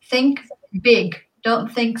 Think big,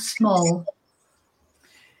 don't think small.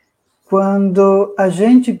 Quando a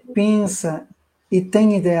gente pensa e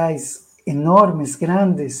tem ideais enormes,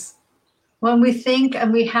 grandes, When we think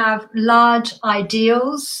and we have large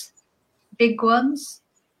ideals, big ones,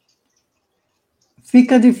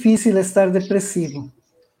 fica difícil estar depressivo.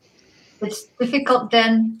 it's difficult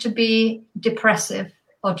then to be depressive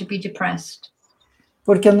or to be depressed.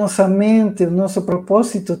 Porque a nossa mente, o nosso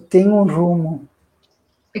propósito tem um rumo.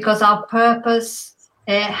 Because our purpose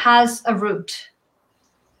has a route.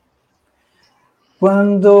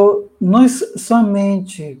 Quando nós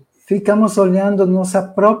somente ficamos olhando nossa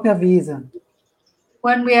própria vida,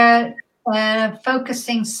 When we are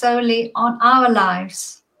focusing solely on our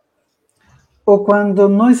lives, ou quando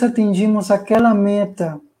nós atingimos aquela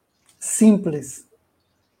meta simples,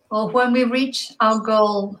 or when we reach our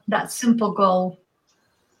goal, that simple goal,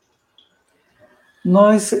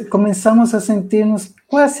 nós começamos a sentir-nos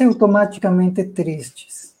quase automaticamente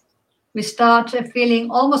tristes. we start feeling,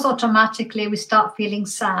 almost automatically, we start feeling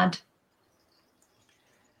sad.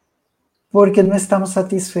 Porque não estamos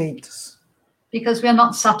satisfeitos. Because we are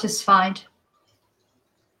not satisfied.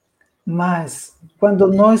 Mas, quando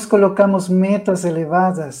nós colocamos metas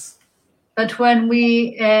elevadas, But when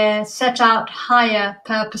we set out higher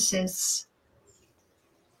purposes,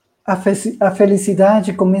 a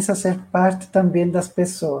felicidade começa a ser parte também das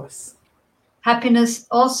pessoas. happiness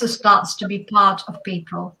also starts to be part of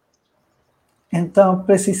people. Então,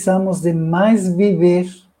 precisamos de mais viver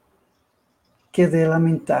que de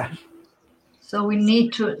lamentar. So we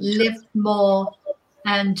need to live more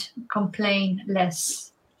and complain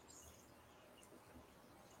less.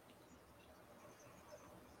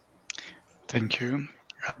 Thank you.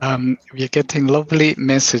 We are getting lovely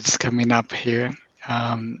messages coming up here.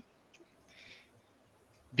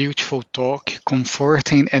 Beautiful talk,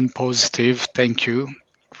 comforting and positive. Thank you.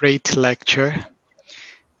 Great lecture.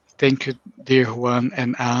 Thank you, dear Juan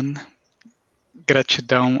and Anne.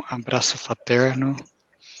 Gratidão, abraço fraterno.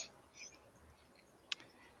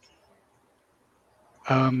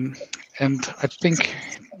 And I think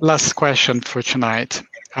last question for tonight.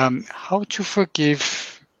 How to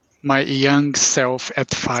forgive my young self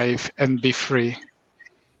at 5 and be free?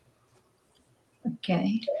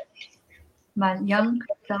 Okay. My young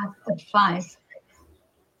self at 5.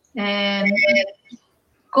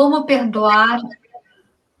 Como perdoar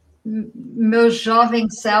meu jovem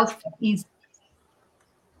self is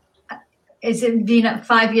it being at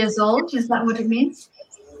 5 years old? Is that what it means?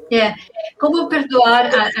 Yeah. Como perdoar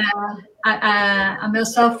a meu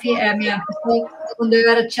self, a minha pessoa quando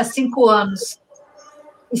eu tinha 5 anos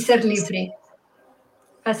e ser livre?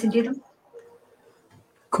 Faz sentido?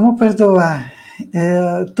 Como perdoar?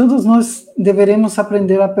 Todos nós deveremos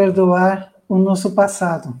aprender a perdoar o nosso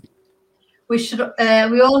passado.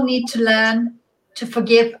 We all need to learn to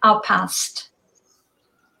forgive our past.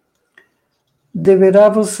 Deverá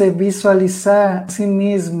você visualizar a si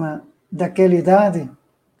mesma daquela idade?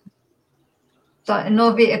 Não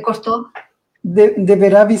ouvi, cortou?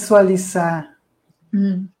 Deverá visualizar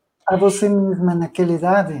a você mesma naquela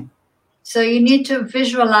idade? So you need to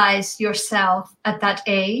visualize yourself at that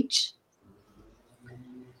age.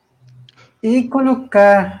 E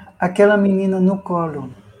colocar aquela menina no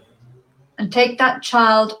colo. And take that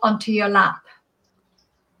child onto your lap.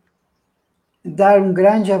 Dar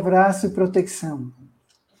grande abraço e proteção.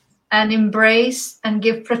 And embrace and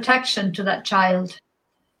give protection to that child.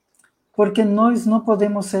 Porque nós não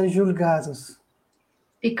podemos ser julgados.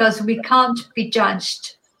 Because we can't be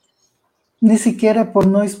judged. Nem sequer por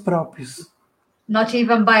nós próprios. Not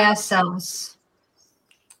even by ourselves.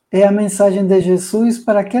 É a mensagem de Jesus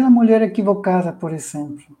para aquela mulher equivocada, por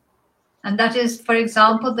exemplo. And that is, for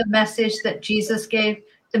example, the message that Jesus gave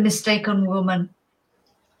the mistaken woman.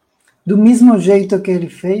 Do mesmo jeito que ele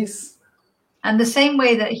fez, and the same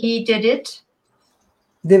way that he did it,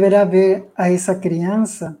 deverá ver a essa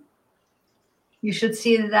criança you should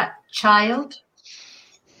see that child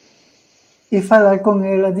e falar com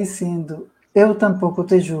ela dizendo: eu tampouco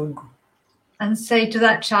te julgo. and say to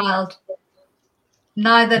that child,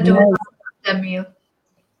 neither do I condemn you.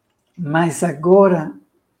 Mas agora,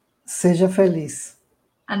 seja feliz.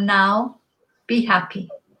 And now, be happy.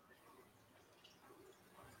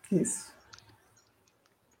 Isso.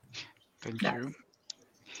 Thank you.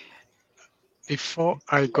 Before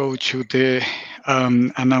I go to the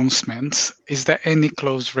announcements, is there any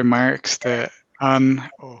close remarks that Anne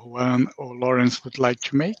or Juan or Lawrence would like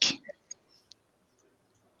to make?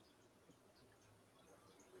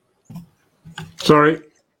 Sorry,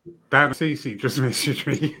 Dan Cece just messaged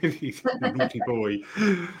me. He's a naughty boy.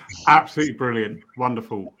 Absolutely brilliant.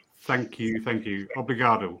 Wonderful. Thank you. Thank you.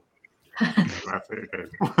 Obrigado. That's it again.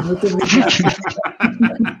 Muito obrigado.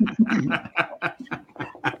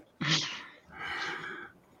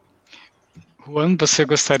 Juan, você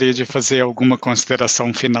gostaria de fazer alguma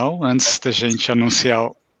consideração final antes da gente anunciar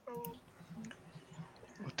o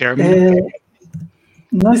término?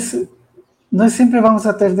 Nós sempre vamos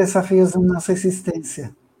a ter desafios na nossa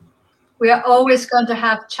existência. We are always going to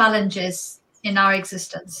have challenges in our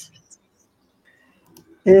existence.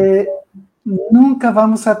 Nunca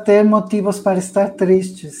vamos a ter motivos para estar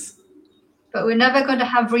tristes. But we're never going to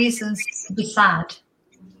have reasons to be sad.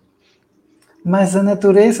 Mas a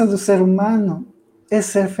natureza do ser humano é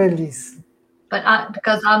ser feliz. But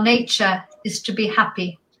because our nature is to be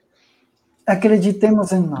happy.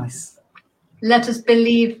 Acreditemos em nós. Let us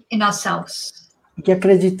believe in ourselves. Que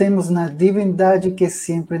acreditemos na divindade que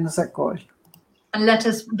sempre nos acolhe. And let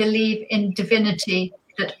us believe in divinity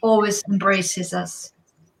that always embraces us.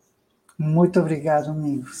 Muito obrigado,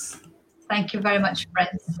 amigos. Thank you very much,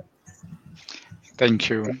 friends.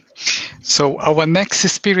 Thank you. So our next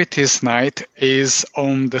Spiritist night is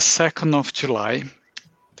on the 2nd of July.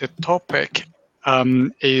 The topic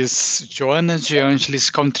is Joanna De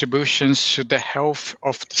Angelis' contributions to the health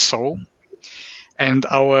of the soul. And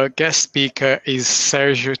our guest speaker is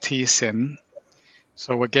Sergio Thyssen.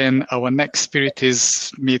 So again, our next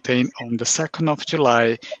Spiritist meeting on the 2nd of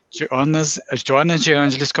July, Joanna De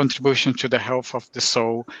Angelis' contribution to the health of the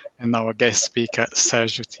soul, and our guest speaker,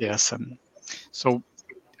 Sergio Thyssen. So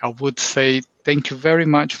I would say thank you very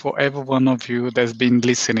much for every one of you that's been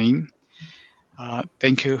listening.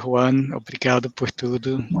 Thank you, Juan. Obrigado por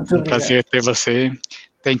tudo. Muito prazer ter você.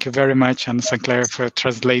 Thank you very much, Anne Sinclair, for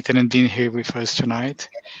translating and being here with us tonight.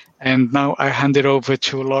 And now I hand it over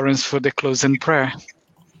to Lawrence for the closing prayer.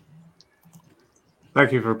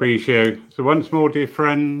 Thank you, Fabricio. So once more, dear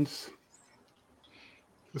friends,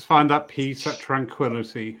 let's find that peace, that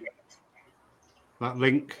tranquility, that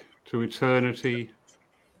link to eternity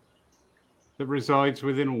that resides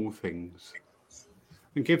within all things.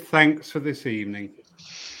 And give thanks for this evening.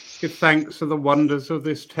 Give thanks for the wonders of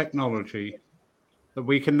this technology that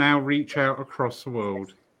we can now reach out across the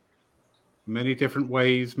world. Many different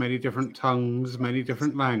ways, many different tongues, many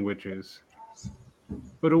different languages,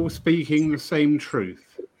 but all speaking the same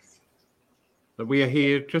truth, that we are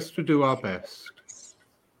here just to do our best,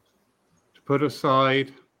 to put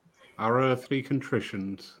aside our earthly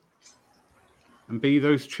contritions and be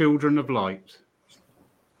those children of light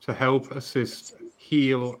to help, assist,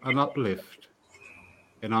 heal, and uplift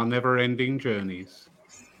in our never-ending journeys.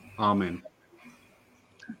 Amen.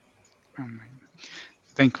 Amen.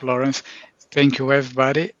 Thank you, Lawrence. Thank you,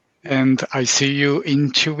 everybody. And I see you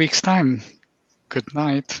in 2 weeks' time. Good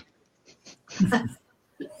night.